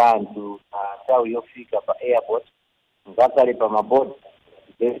aziyeza anthu nthawi yofika pa airport ngakhale pa maboda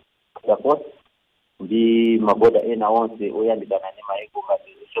ndi maboda ena onse oyandikana ndi mayiko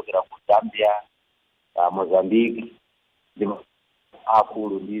ngati kuchokera ku Zambia, Mozambique ndi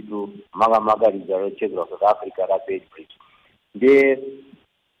akulu nditu makamaka lijalo chekera South Africa rapid bridge. Ndi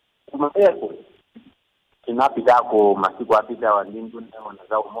kuma airport tinapitako masiku apitawa ndi nduna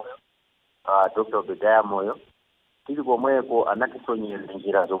za umoyo Dr. Bedaya Moyo tili komweko anatisonyeza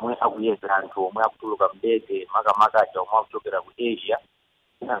njira zomwe akuyeza anthu omwe akutuluka mbete makamaka cha omwe akuchokera ku Asia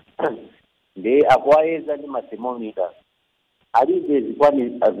ndi akuwayeza ndi mathermometer alibe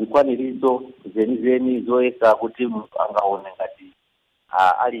zikwaniritso zenizeni zoyesa kuti angaone ngati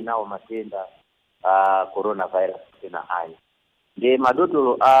ali nawo matenda coronavirus tena ayi. Ndi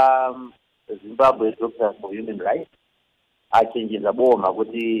madotolo a Zimbabwe Doctors for Human Rights achenjeza boma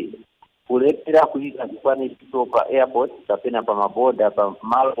kuti kulephera kuyika zikwaniso pa airport kapena pa maboda pa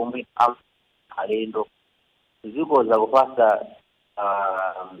malo omwe alendo zikoza kupasa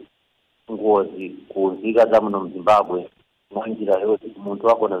ngozi kuzika za muno mzimbabwe mwanjira yoti munthu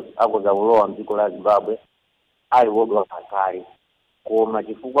akoza kulowa mdziko la Zimbabwe ali wodwa kale koma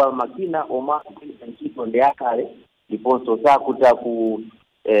chifukwa makina omwe akugwiritsa ntchito ndi akale ndiponso sakuta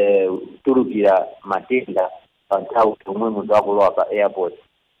kutulukira matenda pa nthawi omwe munthu akulowa pa airport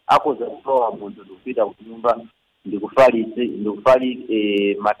akoza kulowa munthu kupita ku nyumba ndikufali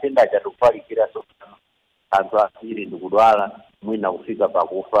matenda achatukufalikira sopano anthu asiri ndikudwala mwina kufika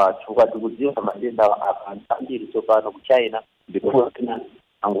pakufa chifukwa tikudziwa matenda ambiri tsopano ku China ndipo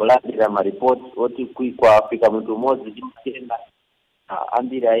angolandira maripoti oti kwa Afrika munthu umodzi ndi matenda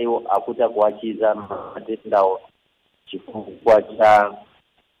ambiri ayo akuta kuachiza matendawo chifukwa cha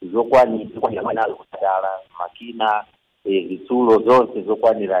zokwanira kwa nazo kutala makina zitsulo zonse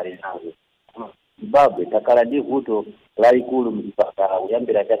zokwanira nazo. Zimbabwe takala ndi vuto lalikulu mchipatala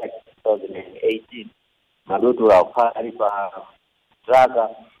kuyambira chaka 2018 madoto ali pa traga.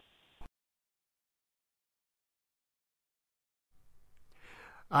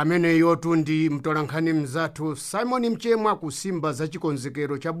 Ameneyo ndi mtolankhani mzathu Simon Mchemwa kusimba za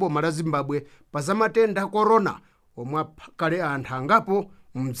chikonzekero cha boma la Zimbabwe pa za matenda corona omwe kale anthu angapo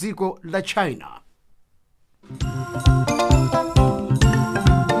mdziko la China.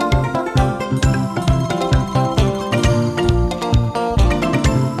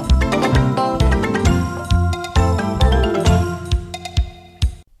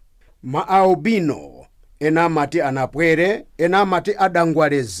 Maaubino ena amati anapwere, ena amati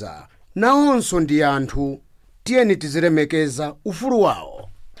adangwaleza, nawonso ndi anthu, tiyeni tizilemekeza ufulu wawo.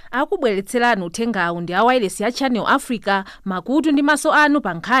 Akubweretserani uthengawu ndi awayilesi ya Channel Africa, makutu ndi maso anu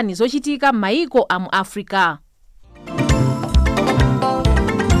pa nkhani zochitika m'mayiko a mu Africa.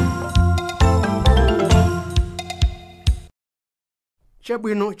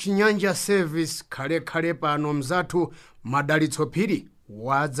 Chabwino Chinyanja Service khale pano mzathu Madalitso Phiri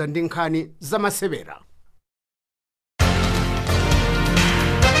wadza ndi nkhani za masewera.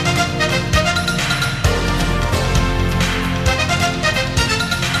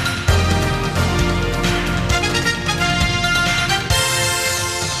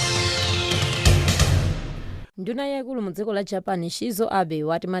 Nduna yaikulu mu dziko la Japan Shizo Abe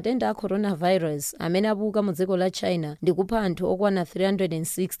wati matenda a coronavirus amene apuka mu dziko la China ndi kupha anthu okwana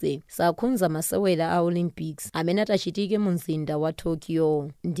 360 sakhunza masewera a Olympics amene atachitike mu mzinda wa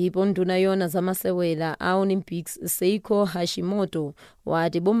Tokyo. Ndipo nduna yona za masewera a Olympics Seiko Hashimoto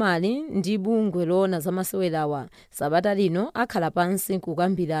wati bomali ndi bungwe lona za masewerawa sabata lino akhala pansi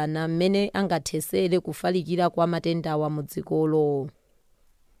kukambirana mmene angathesere kufalikira kwa matendawa mu dzikolo.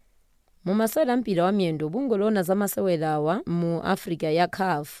 Mumasewera mpira wa miyendo bungwe lona za masewerawa mu Africa ya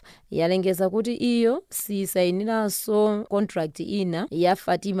CAF yalengeza kuti iyo sisayiniranso contract ina ya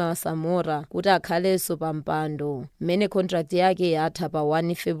Fatima Samora kuti akhalenso pa mpando mmene contract yake yatha pa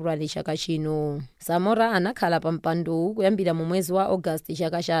 1 February chaka chino. Samora anakhala pa mpandowu kuyambira mu mwezi wa August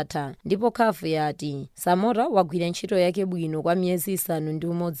chaka chatha ndipo CAF yati Samora wagwira ntchito yake bwino kwa miyezi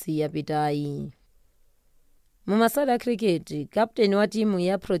 6 yapitayi. Mumasewera cricket, captain wa timu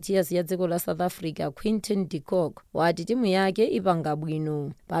ya Proteas ya dziko la South Africa Quinton de Kock wati timu yake ipanga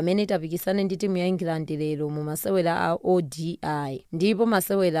bwino pamene itapikisane ndi timu ya England lero mu masewera a ODI. Ndipo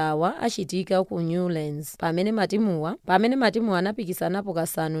masewera awa achitika ku Newlands pamene matimuwa anapikisanapo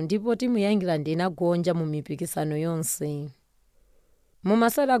kasanu ndipo timu ya England inagonja mu mipikisano yonse.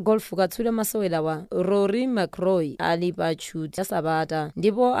 Mumasewera golf katswiri masewera wa Rory McIlroy ali pa chuti ya sabata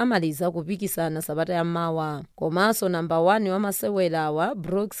ndipo amaliza kupikisana sabata ya mawa. Komanso namba 1 wa masewera wa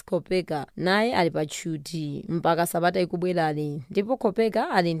Brooks Koepka naye ali pa chuti mpaka sabata ikubwerali ndipo Koepka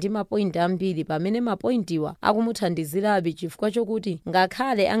ali ndi mapointi ambiri pamene mapointiwa akumuthandizirabe chifukwa chokuti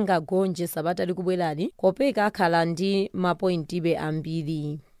ngakhale angagonje sabata likubwerali Koepka akhala ndi mapointibe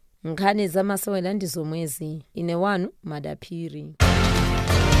ambiri. Nkhani za masewera ndi zomwezi. Ine wanu Madaphiri.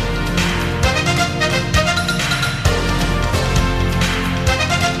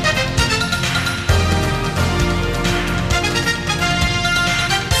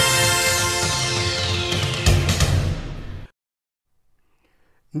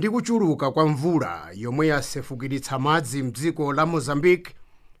 Ndi kuchuluka kwa mvula yomwe yasefukiritsa madzi mdziko la Mozambique,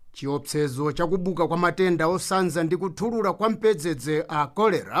 chiopsezo chakubuka kwa matenda osanza ndi kuthulula kwa mpedzedze a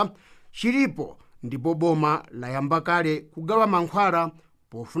kolera chilipo ndipo boma layamba kale kugawa mankhwala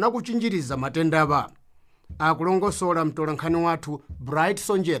pofuna kuchinjiriza matendawa. Akulongosola mtolankhani wathu Bright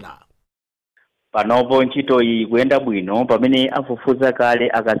Sonjera. Panopo ntchito iyi kuyenda bwino pamene afufuza kale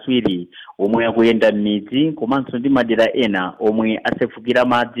akatswiri omwe akuyenda m'midzi komanso ndi madera ena omwe asefukira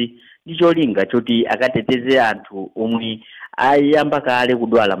madzi ndi cholinga choti akateteze anthu omwe ayamba kale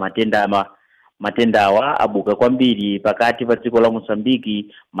kudwala matendawa abuka kwambiri pakati pa dziko la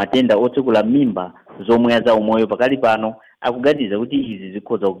Mozambiki, matenda otsekula mimba zomwe za umoyo pakali pano akuganiza kuti izi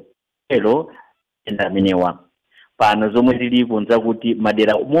zikhoza kutero matenda amenewa. Pano zomwe zilipo nzakuti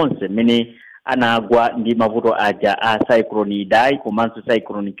madera monse mene anagwa ndi mavuto aja a cyclone Idai komanso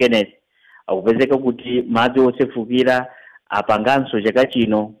cyclone Kenneth akupezeka kuti madzi osefukira apanganso chaka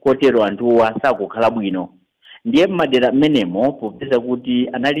chino, kotero anthuwa sakukhala bwino. Ndiye madera menemo popeza kuti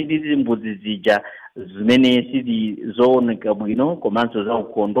analidi mbuzi zija zimene sizi zooneka bwino komanso za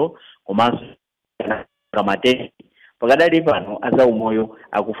ukhondo komanso matenda. Pakadali pano azaumoyo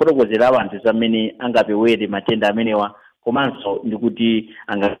akufotokozera anthu zamene angapewere matenda amenewa komanso ndikuti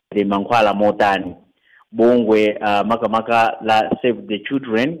angapewere mankhwala motani. Bungwe makamaka la Save the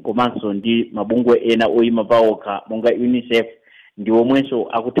Children komanso ndi mabungwe ena oyima paokha monga UNICEF ndi omwenso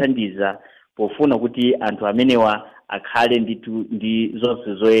akuthandiza pofuna kuti anthu amenewa akhale ndi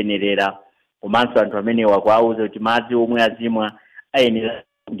zonse zoyenerera, komanso anthu amenewa kuwauza kuti madzi omwe azimwa ayenera.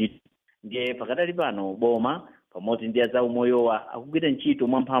 Ndiye pakadali pano boma pamodzi ndi azaumoyowa akugwira ntchito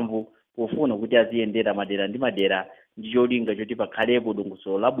mwamphamvu pofuna kuti aziyendera madera ndi madera ndi cholinga choti pakhalepo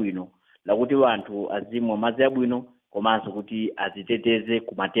dongosolo labwino lakuti anthu azimwa madzi abwino komanso kuti aziteteze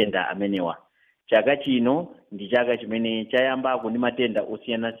ku matenda amenewa. Chaka chino ndi chaka chimene chayambako ndi matenda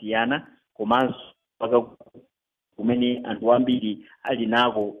osiyanasiyana komanso kumene anthu ambiri ali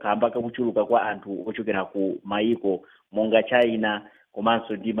nako kamba kakuchuluka kwa anthu ochokera ku maiko monga China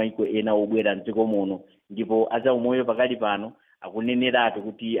komanso ndi maiko ena obwera mdziko muno. Ndipo azaumoyo pakali pano akuneneratu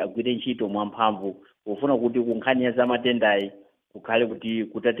kuti agwire ntchito mwamphamvu pofuna kuti kunkhani za matendayi kukhale kuti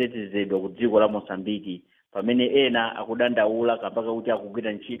kutatetezedwa ku dziko la Mozambiki, pamene ena akudandaula kamba kuti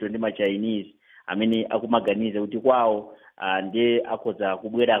akugwira ntchito ndi ma Chinese amene akumaganiza kuti kwawo ndiye akhoza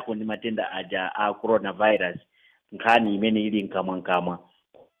kubwerako ndi matenda aja a coronavirus, nkhani imene ili mkamwa.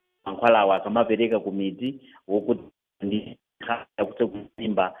 Mankhwalawa akamapereka ku midzi wokuti ndi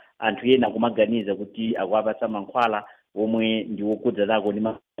kutsekumimba anthu ena akumaganiza kuti akuwapatsa mankhwala omwe ndi wokudza nako ndi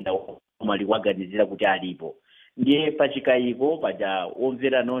matenda omwe alikuwaganizira kuti alipo. Ndiye pachikayiko paja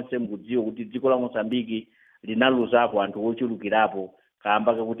omvera nonse mukudziwa kuti dziko la Mozambiki linaluzapo anthu ochulukirapo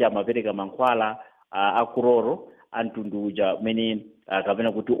kamba kakuti amapereka mankhwala akuroro antundu uja umene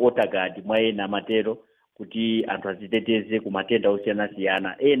kapena kuti otagadi mwa ena amatero kuti anthu aziteteze ku matenda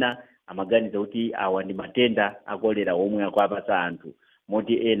osiyanasiyana. Ena amaganiza kuti awa ndi matenda akolera omwe akuwapatsa anthu,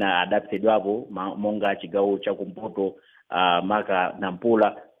 moti ena adaphedwapo monga chigawo chakumpoto maka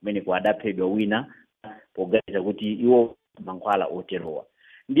Nampula kumene kuadaphedwa wina poganiza kuti iwo mankhwala oterowa.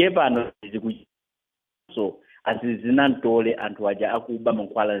 Ndiye pano so azizinantole anthu aja akuba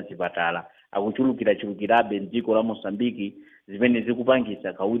mankhwala mzipatala akuchulukirabe mdziko la Mozambiki, zimene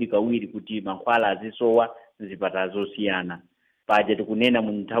zikupangisa kawiri kuti mankhwala azisowa mzipatala zosiyana. Paja tikunena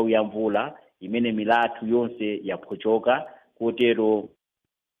mu nthawi ya mvula imene milathu yonse yaphochoka, kotero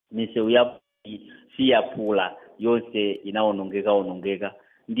misewu ya siyapula yonse inaonongeka.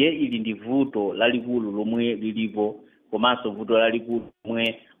 Ndiye ili ndi vuto lalikulu lomwe lilipo, komanso vuto lalikulu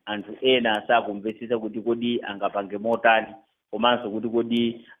lomwe anthu ena sakumvesesa kuti kodi angapange motani, komanso kuti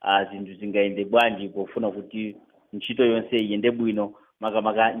kodi zinthu zingayende bwanji pofuna kuti ntchito yonse iyende bwino,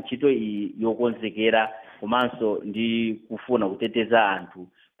 makamaka ntchito iyi yokonzekera komanso ndi kufuna kuteteza anthu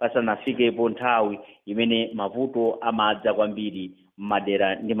pasanafikepo nthawi imene mavuto amadza kwambiri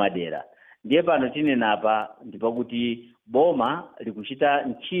m'madera ndi madera. Ndiye pano tinenapa ndipakuti boma likuchita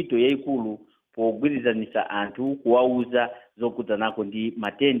ntchito yayikulu pogwirizanisa anthu kuwauza zokudza nako ndi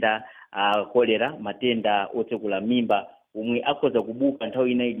matenda a kolera, matenda otsekula mimba omwe akhoza kubuka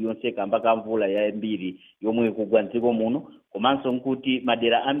nthawi ina iliyonse kamba ka mvula yambiri yomwe ikugwa mdziko muno, komanso nkuti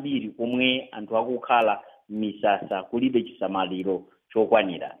madera ambiri komwe anthu akukhala misasa kulibe chisamaliro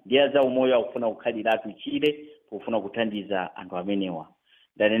chokwanira. Ndiye azaumoyo akufuna kukhaliratu chire pofuna kuthandiza anthu amenewa.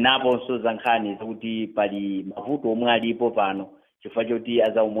 Ndanenaponso za nkhani zakuti pali mavuto omwe alipo pano chifukwa choti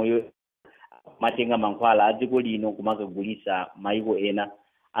azaumoyo matenga mankhwala a dziko lino kumakagulisa maiko ena.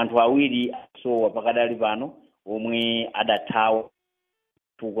 Anthu awiri asowa pakadali pano omwe adathawa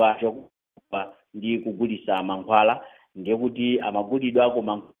chifukwa chokuba ndi kugulisa mankhwala. Ndiye kuti amagulidwako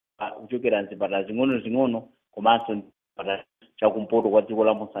mankhwala kuchokera mzipatala zing'ono komanso mzipatala chakumpoto kwa dziko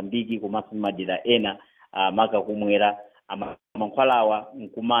la Mozambiki komanso madera ena maka kumwera. Mankhwalawa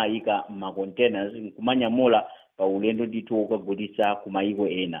nkumayika m'macontainers nkumanyamula pa ulendo ndithu wokagulisa ku maiko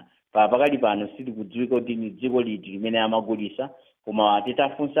ena. Pakali pano sitikudziwika kuti ni dziko liti limene amagulisa, koma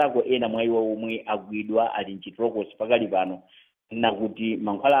titafunsako ena mwa iwo omwe agwidwa ali mchitokosi pakali pano nakuti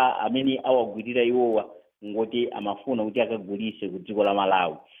mankhwala amene awagwirira iwowa ngoti amafuna kuti akagulise ku dziko la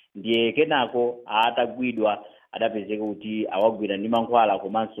Malawi. ndiye kenako atagwidwa adapezeka kuti awagwira ndi mankhwala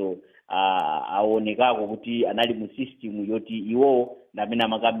komanso aonekako kuti anali mu system yoti iwowo ndamene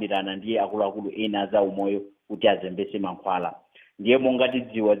amakambirana ndiye akuluakulu ena za umoyo kuti azembese mankhwala. Ndiye monga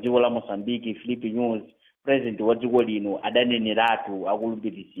tidziwa dziko la Mozambique, Philip News, president wa dziko lino adaneneratu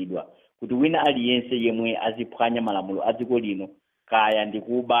akulumbiritsidwa kuti wina aliyense yemwe aziphwanya malamulo a dziko lino, kaya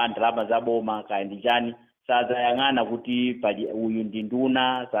ndikuba ndalama za boma kaya ndi chani, sazayang'ana kuti pali uyu ndi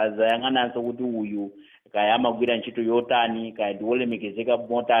nduna, sazayang'ananso kuti uyu kaya amagwira ntchito yotani kaya ndi wolemekezeka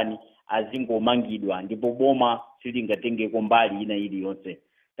motani, azingomangidwa ndipo boma silingatengeko mbali ina iliyonse.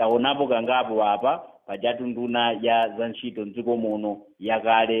 Taonapo kangapo apa pajatu nduna ya za ntchito mdziko muno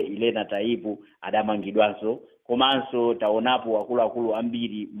yakale Elena Taipu adamangidwanso, komanso taonapo akuluakulu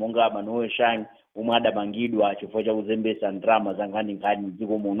ambiri monga Manuel Shang omwe adamangidwa chifukwa cha kuzembesa ndalama za nkhaninkhani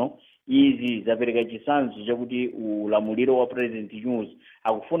mdziko muno. Izi zapereka chitsanzo chakuti ulamuliro wa President News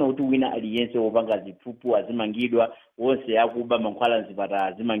akufuna kuti wina aliyense wopanga ziphuphu azimangidwa, wonse akuba mankhwala mzipatala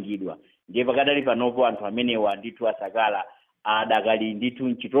azimangidwa. Ndiye pakadali panopo anthu amenewa ndithu asakala adakali ndithu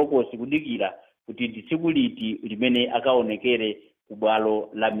mchitokosi kudikira kuti tsiku liti limene akaonekere ku bwalo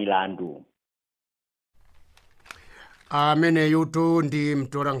la milandu. Ameneyotu ndi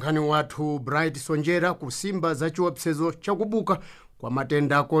mtolankhani wathu Bright Sonjera kusimba za chiopsezo chakubuka kwa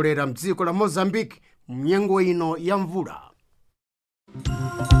matenda a kolera mdziko la Mozambique mnyengo ino ya mvula.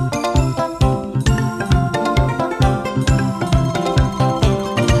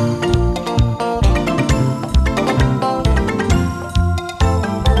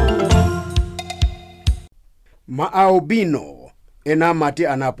 Maaubino ena amati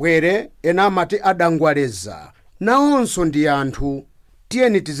anapwere, ena amati adangwaleza, nawonso ndi anthu,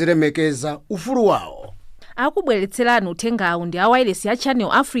 tiyeni tizilemekeza ufulu wawo. Akubweretserani uthengawu ndi awayilesi ya Channel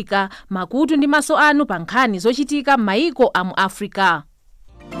Africa, makutu ndi maso anu pa nkhani zochitika m'mayiko a mu Africa.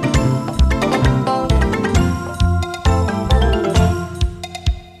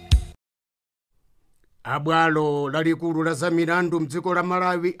 Abwalo lalikulu la zamilandu mdziko la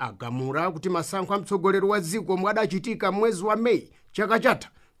Malawi agamula kuti masankho a mtsogoleri wa dziko omwe adachitika mwezi wa Meyi chaka chatha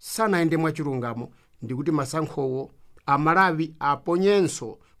sanayende mwachilungamo, ndi kuti masankhowo a Malawi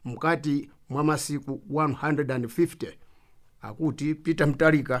aponyenso mkati mwa masiku 150. Akuti Peter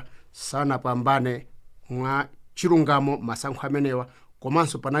Mutharika sanapambane mwa chilungamo masankho amenewa,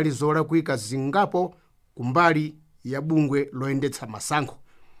 komanso panali zolakwika zingapo kumbali ya bungwe loyendetsa masankho.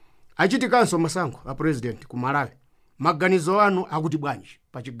 Achitikanso masankho a president ku Malawi. Maganizo anu akuti bwanji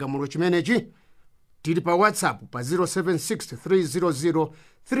pa chigamulo chimenechi? Tili pa WhatsApp pa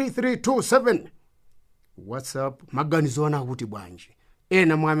 0763003327. WhatsApp maganizo anu akuti bwanji?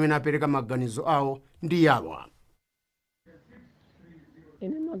 Ena mwa amene apereka maganizo awo ndi yawa.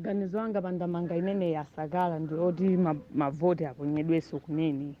 Ine maganizo anga pandamanga imene yasakala ndi oti mavoti aponyedweso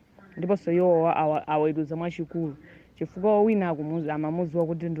kumene, ndiponso iwo aweruza mwachikulu chifukwa wina amamuziwa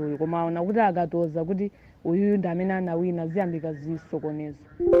kuti ndi uyu, koma aona kuti akatoza kuti uyu ndi amene anawina ziyambika zisokoneza.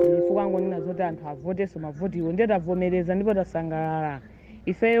 Chifukwa ngonena zoti anthu avoteso mavotiwo ndiye tavomereza ndipo tasangalala.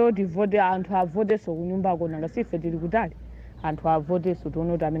 Ifeyo tivote anthu avoteso kunyumbako, nanga sife tili kutali anthu avoteso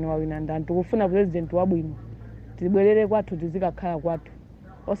tione kuti amene wawina ndani. Tikufuna president wabwino, tibwerere kwathu tizikakhala kwathu,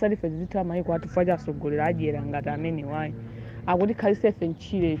 osati ife tizitha mayiko athu chifukwa cha atsogoleri adyera ngati amene wayi. Akuti khalise ife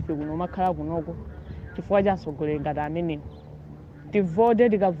mchire ife kuno makhala kunoko chifukwa cha atsogoleri ngati amene. Tivote,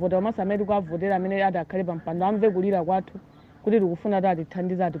 tikavota komanso amene tikavotera amene adakhale pa mpando amve kulira kwathu kuti tikufuna kuti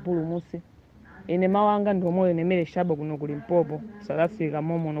atithandize atipulumutse. Ine mawu anga ndi omwe Nemere Shaba kuno ku Limpopo, South Africa,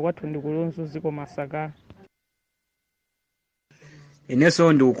 momono kwathu ndi kulonso ziko Masakala.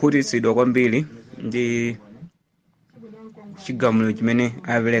 Ineso ndikukhutitsidwa kwambiri ndi chigamulo chimene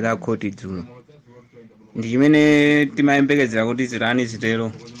apereka khoti dzulo. Ndi chimene timayembekezera kuti zitani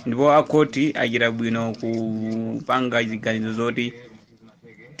zitero, ndipo akhoti achita bwino kupanga ziganizo zoti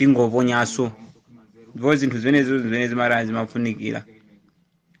tingoponyaso, ndipo zinthu zimenezo zimene zimara zimafunikira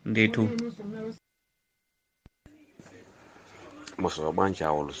ndithu. Masowa bwanja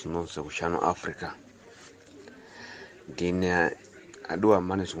aulusi nonse ku Channel Africa. Ndine aduwa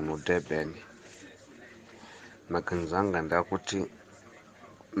mani kuno Durban. Maganizo anga ndakuti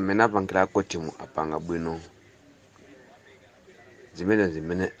mmene apangira akoti mu apanga bwino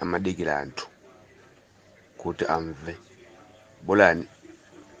zimene amadikira anthu kuti amve, bolani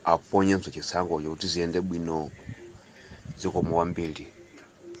aponyenso chisankho kuti ziyende bwino zikomo kwambiri.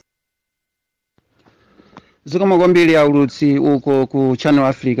 Zikomo kwambiri aulutsi uko ku Channel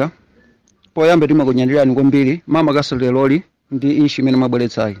Africa. Poyamba timakunyadirani kwambiri mama kasoleloli ndi ishi imene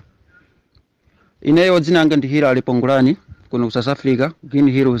mwabweretsayi. Ineyo dzina langa ndi Hilary Pongolani kuno ku South Africa, Green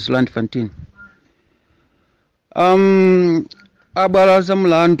Hills Landfontein. abwalo za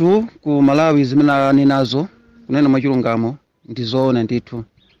mlandu ku Malawi zimene ali nazo kunena mwachilungamo ndi zoona ndithu,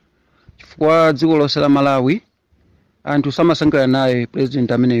 chifukwa dziko lonse la Malawi anthu samasangalala naye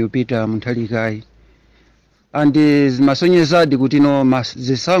president amene yupita munthalikayi, andi zimasonyezadi kuti no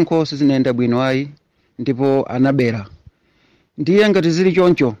zisankho sizinayenda bwino ayi, ndipo anabera. Ndiye ngati zili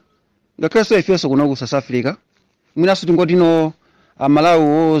choncho ngakhalenso ifenso kuno ku South Africa mwinaso tingoti no Malawi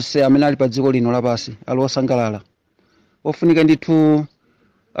wonse amene ali pa dziko lino lapasi ali osangalala, ofunika ndithu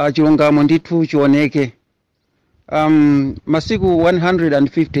chilungamo ndithu chioneke. Masiku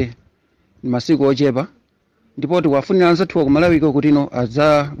 150 ni masiku ochepa, ndipo tikuwafunira anzathu ku Malawiko kuti no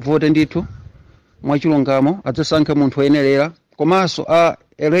adzavote ndithu mwachilungamo, adzasankhe munthu woyenerera, komanso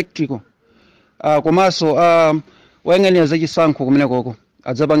electrical komanso woyang'anira zachisankho kumenekoko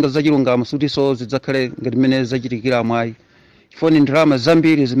adzapanga zachilungamo sutinso zidzakhale ngati mmene zachitikira mwayi, chifukwa ndalama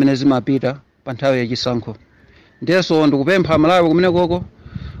zambiri zimene zimapita pa nthawi yachisankho. Ndiyenso ndikupempha Malawi kumenekoko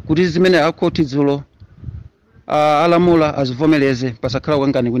kuti zimene akhoti dzulo alamula azivomereze, pasakhala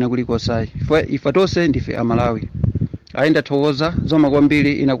kukangana kwina kulikonse, chifukwa ife tonse ndife Amalawi. Ndathokoza zoma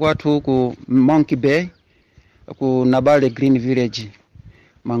kwambiri ina kwathu ku Monkey Bay ku Nabale Green Village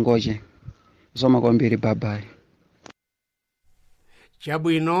Mangoche, zoma kwambiri, bye bye.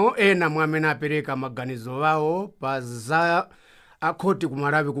 Chabwino ena mwamene apereka maganizo awo pa za akhoti ku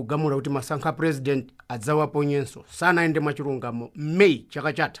Malawi kugamula kuti masankho a president adzawaponyenso sanaende mwachilungamo May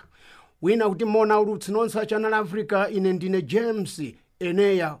chaka chatha. Wina kuti mona ulutsi nonse a Channel Africa, ine ndine James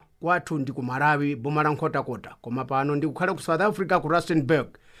Eneya kwathu ndi ku Malawi boma la Nkhotakota, koma pano ndikukhala ku South Africa ku Rustenburg.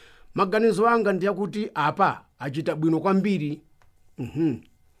 Maganizo anga ndi akuti apa achita bwino kwambiri,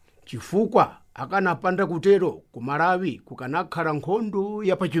 chifukwa akanapanda kutero ku Malawi kukanakhala nkhondo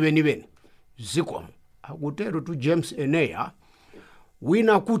yapachiweniweni zikomo, akutero tu James Eneya.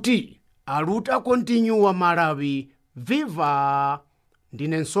 Wina kuti aluta continue Malawi, viva,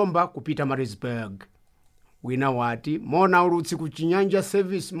 ndine Nsomba kupita Maritzburg. Wina wati mona ulutsi ku Chinyanja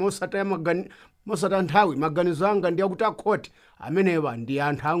service mosata nthawi, maganizo anga ndi akuti akhoti amenewa ndi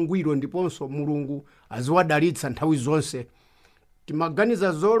anthu angwiro ndiponso Mulungu aziwadalitsa nthawi zonse.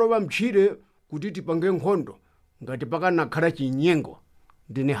 Timaganiza zolowa mtchire kuti tipange nkhondo ngati pakanakhala chinyengo.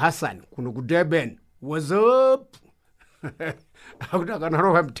 Ndine Hassan kuno ku Durban, what's up? Akuti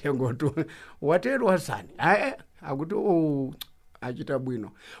akanalowa mtengo tu watero Hassan akuti achita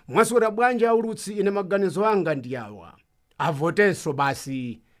bwino. Mwaswera bwanji aulutsi, ine maganizo anga ndi awa, avotenso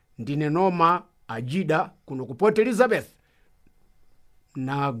basi. Ndine Noma Ajida kuno ku Port Elizabeth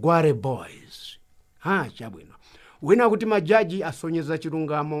na Gware Boys. Chabwino. Wina kuti majaji asonyeza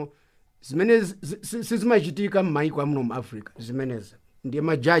chilungamo zimene sizimachitika m'mayiko amuno mu Africa, zimenezi ndiye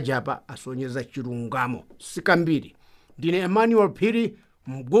majaji apa asonyeza chilungamo sikambiri. Ndine Emmanuel Phiri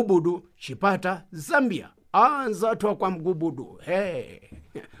Mgubudu, Chipata, Zambia. Anzathu kwa Mgubudu,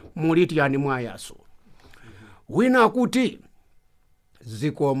 muliti yani mwayaso. Wina kuti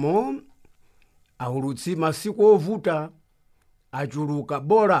zikomo aulutsi, masiku ovuta achuluka,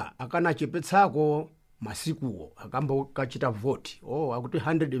 bora akanachepetsako masikuwo akamba kachita voti. Akuti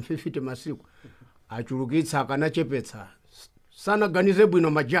 150 masiku achulukitsa akanachepetsa, sanaganize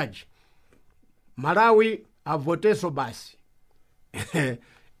bwino majaji. Malawi avoteso basi.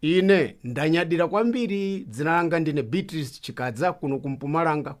 Ine ndanyadira kwambiri, dzina langa ndine Beatrice Chikadza kuno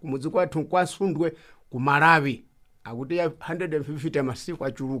kumpumalanga kumudzi kwathu kwa Sundwe ku Malawi. Akuti 150 masiku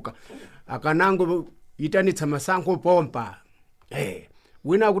achuluka akanango itanitsa masankho pompa.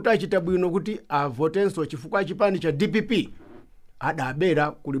 Wina akuti achita bwino kuti avotenso chifukwa chipani cha DPP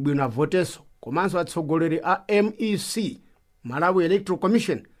adabera kuli bwino avotenso, komanso atsogoleri a MEC Malawi Electoral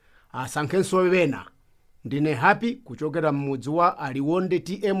Commission asankhenso wena. Ndine Happy kuchokera mmudzi wa Aliwonde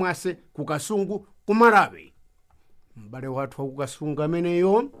TMS ku Kasungu ku Malawi, mbale wathu wa ku Kasungu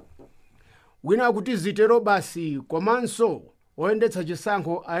ameneyo. Wina akuti zitero basi, komanso oyendetsa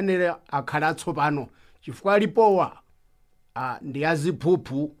chisankho ayenera akhala tsopano chifukwa alipowa ndi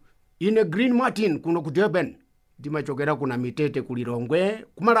aziphuphu. Ine Green Martin kuno ku Durban, ndimachokera kuna Mitete ku Lilongwe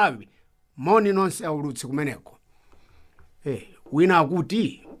ku Malawi. Moni nonse aulutsi kumeneko. Wina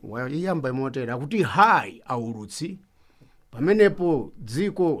akuti wayamba motera kuti hai aulutsi, pamenepo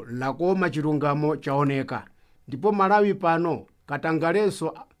dziko lakoma chilungamo chaoneka, ndipo Malawi pano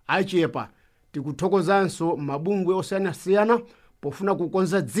katangalenso achepa. Tikuthokozanso mabungwe osiyanasiyana pofuna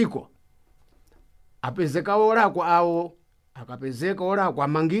kukonza dziko. Apezeka olakwa awo, akapezeka olakwa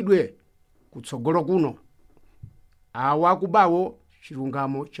amangidwe kutsogolo kuno. Awa kubawo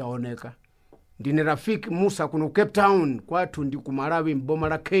chilungamo chaoneka. Ndine Rafiki Musa kuno Cape Town kwathu ndi ku Malawi mboma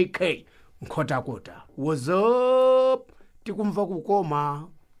la KK Nkhotakota. What's up? Tikumva kukoma.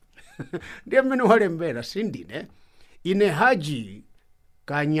 Ndiye mmene walembera sindine. ine Haji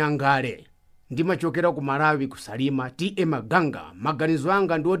Kanyangale ndimachokera ku Malawi kusalima TM Maganga. Maganizo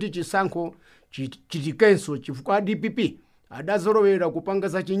anga ndioti chisankho chitikenso chifukwa DPP adazolowera kupanga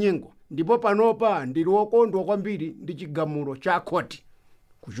za chinyengo, ndipo panopa ndili wokondwa kwambiri ndi chigamulo cha khoti.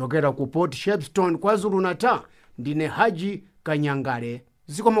 Kuchokera ku Port Shepstone KwaZulu Natal, ndine Haji Kanyangale.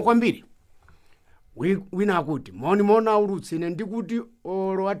 Zikomo kwambiri. Wina akuti mona ulutsi ine ndikuti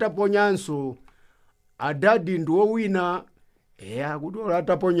olo ataponyanso adadi ndiwo wina. Akuti olo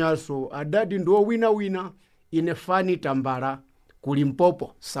ataponyanso adadi ndiwo wina ine Fani Tambala ku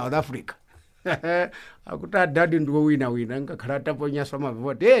Limpopo, South Africa. Akuti adadi ndiwo wina ngakhala ataponyanso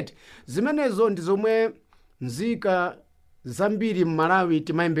mavoti. Eti zimenezo ndi zomwe nzika zambiri m'Malawi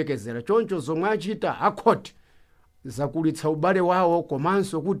timayembekezera. Choncho zomwe achita akhoti zakulitsa ubale wawo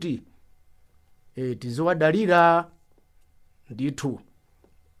komanso kuti tiziwadalira ndithu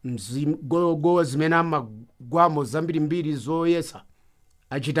mzigogo zimene amagwamo zambirimbiri zoyesa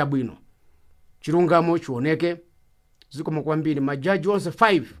achita bwino. Chilungamo chioneke. Zikomo kwambiri majaji onse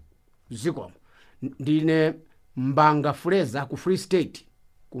 5. Zikomo. Ndine Mbanga Freza ku Free State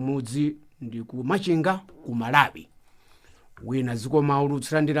kumudzi ndi ku Machinga ku Malawi. Wina zikomo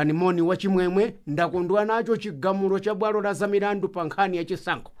aulutsandirani moni wachimwemwe. Ndakondwa nacho chigamulo cha bwalo la zamilandu pa nkhani ya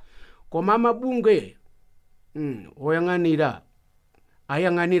chisankho. Koma mabungwe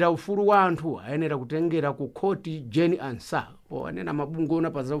ayang'anira ufulu wa anthu ayenera kutengera ku khoti Jane Ansah. Anena mabungwe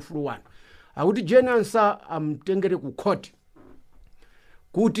ona pa za ufulu wa anthu akuti Jane Ansah amtengere ku khoti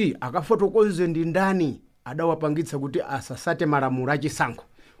kuti akafotokoze ndi ndani adawapangitsa kuti asasate malamulo a chisankho,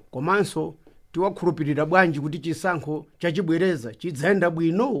 komanso tiwakhulupirira bwanji kuti chisankho chachibwereza chidzayenda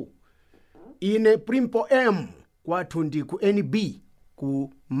bwino. Ine Primpo M kwathu ndi ku NB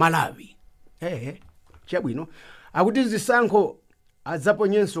ku Malawi. Chabwino akuti zisankho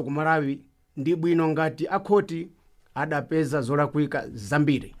adzaponyenso ku Malawi ndi bwino ngati akhoti adapeza zolakwika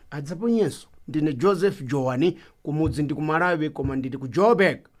zambiri adzaponyenso. Ndine Joseph Joani kumudzi ndi ku Malawi koma ndili ku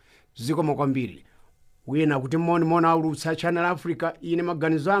Joburg. Zikomo kwambiri. Wina kuti moni aulutsa Channel Africa. Ine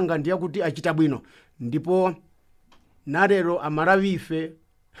maganizo anga ndiye kuti achita bwino, ndipo narero Amalawi ife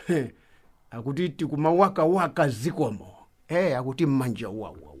akuti tikumawaka zikomo. Akuti mmanja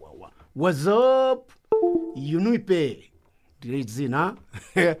what's up Yunuipe ndilizina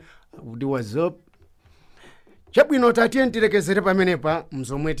akuti what's up. Chabwino tatiye ndilekezere pamenepa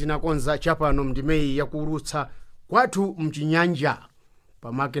mzomwe tinakonza chapano mndimeyi yakuulutsa kwathu mchinyanja.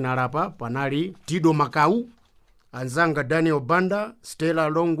 Pamakinalapa panali Tido Makau, anzanga Daniel Banda, Stella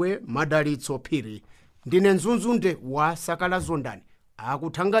Longwe, Madalitso Phiri. Ndine Nzunzunde wa Sakalazo Ndani.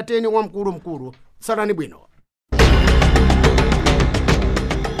 Akuthangateni wa mkulu. Salani bwino.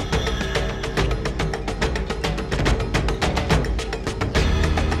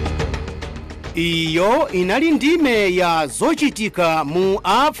 Iyo inali ndime ya zochitika mu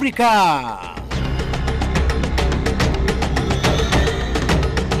Afrika.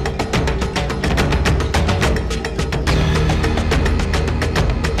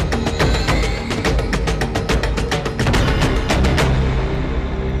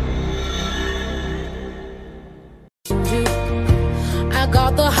 I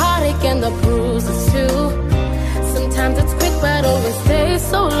got the heartache and the bruises too. Sometimes it's quick but always stays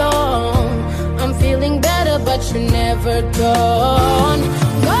so long. I'm feeling better but you're never gone.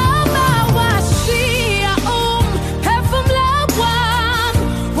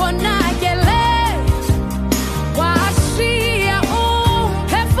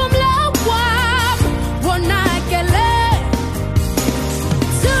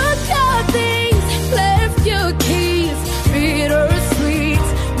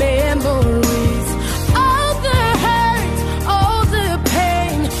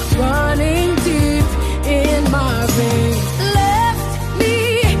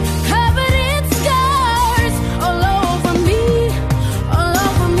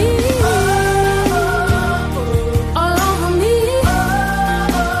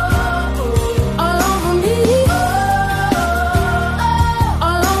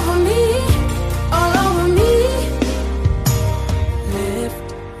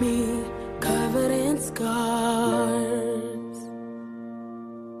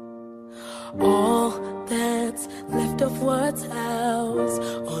 All that's left of what's ours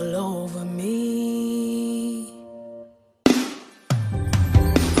all over me.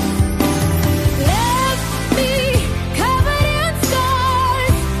 Left me covered in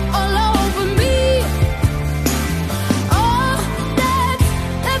scars all over me. All that's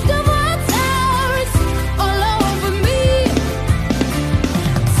left of what's ours all over me.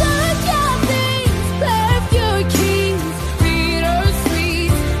 Took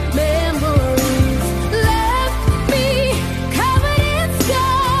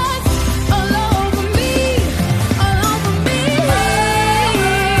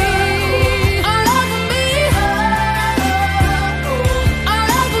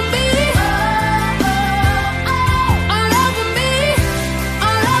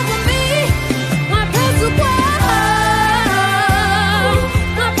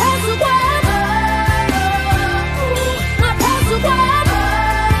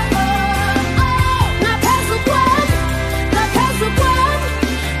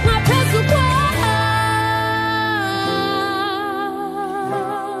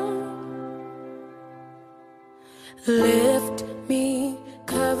Lift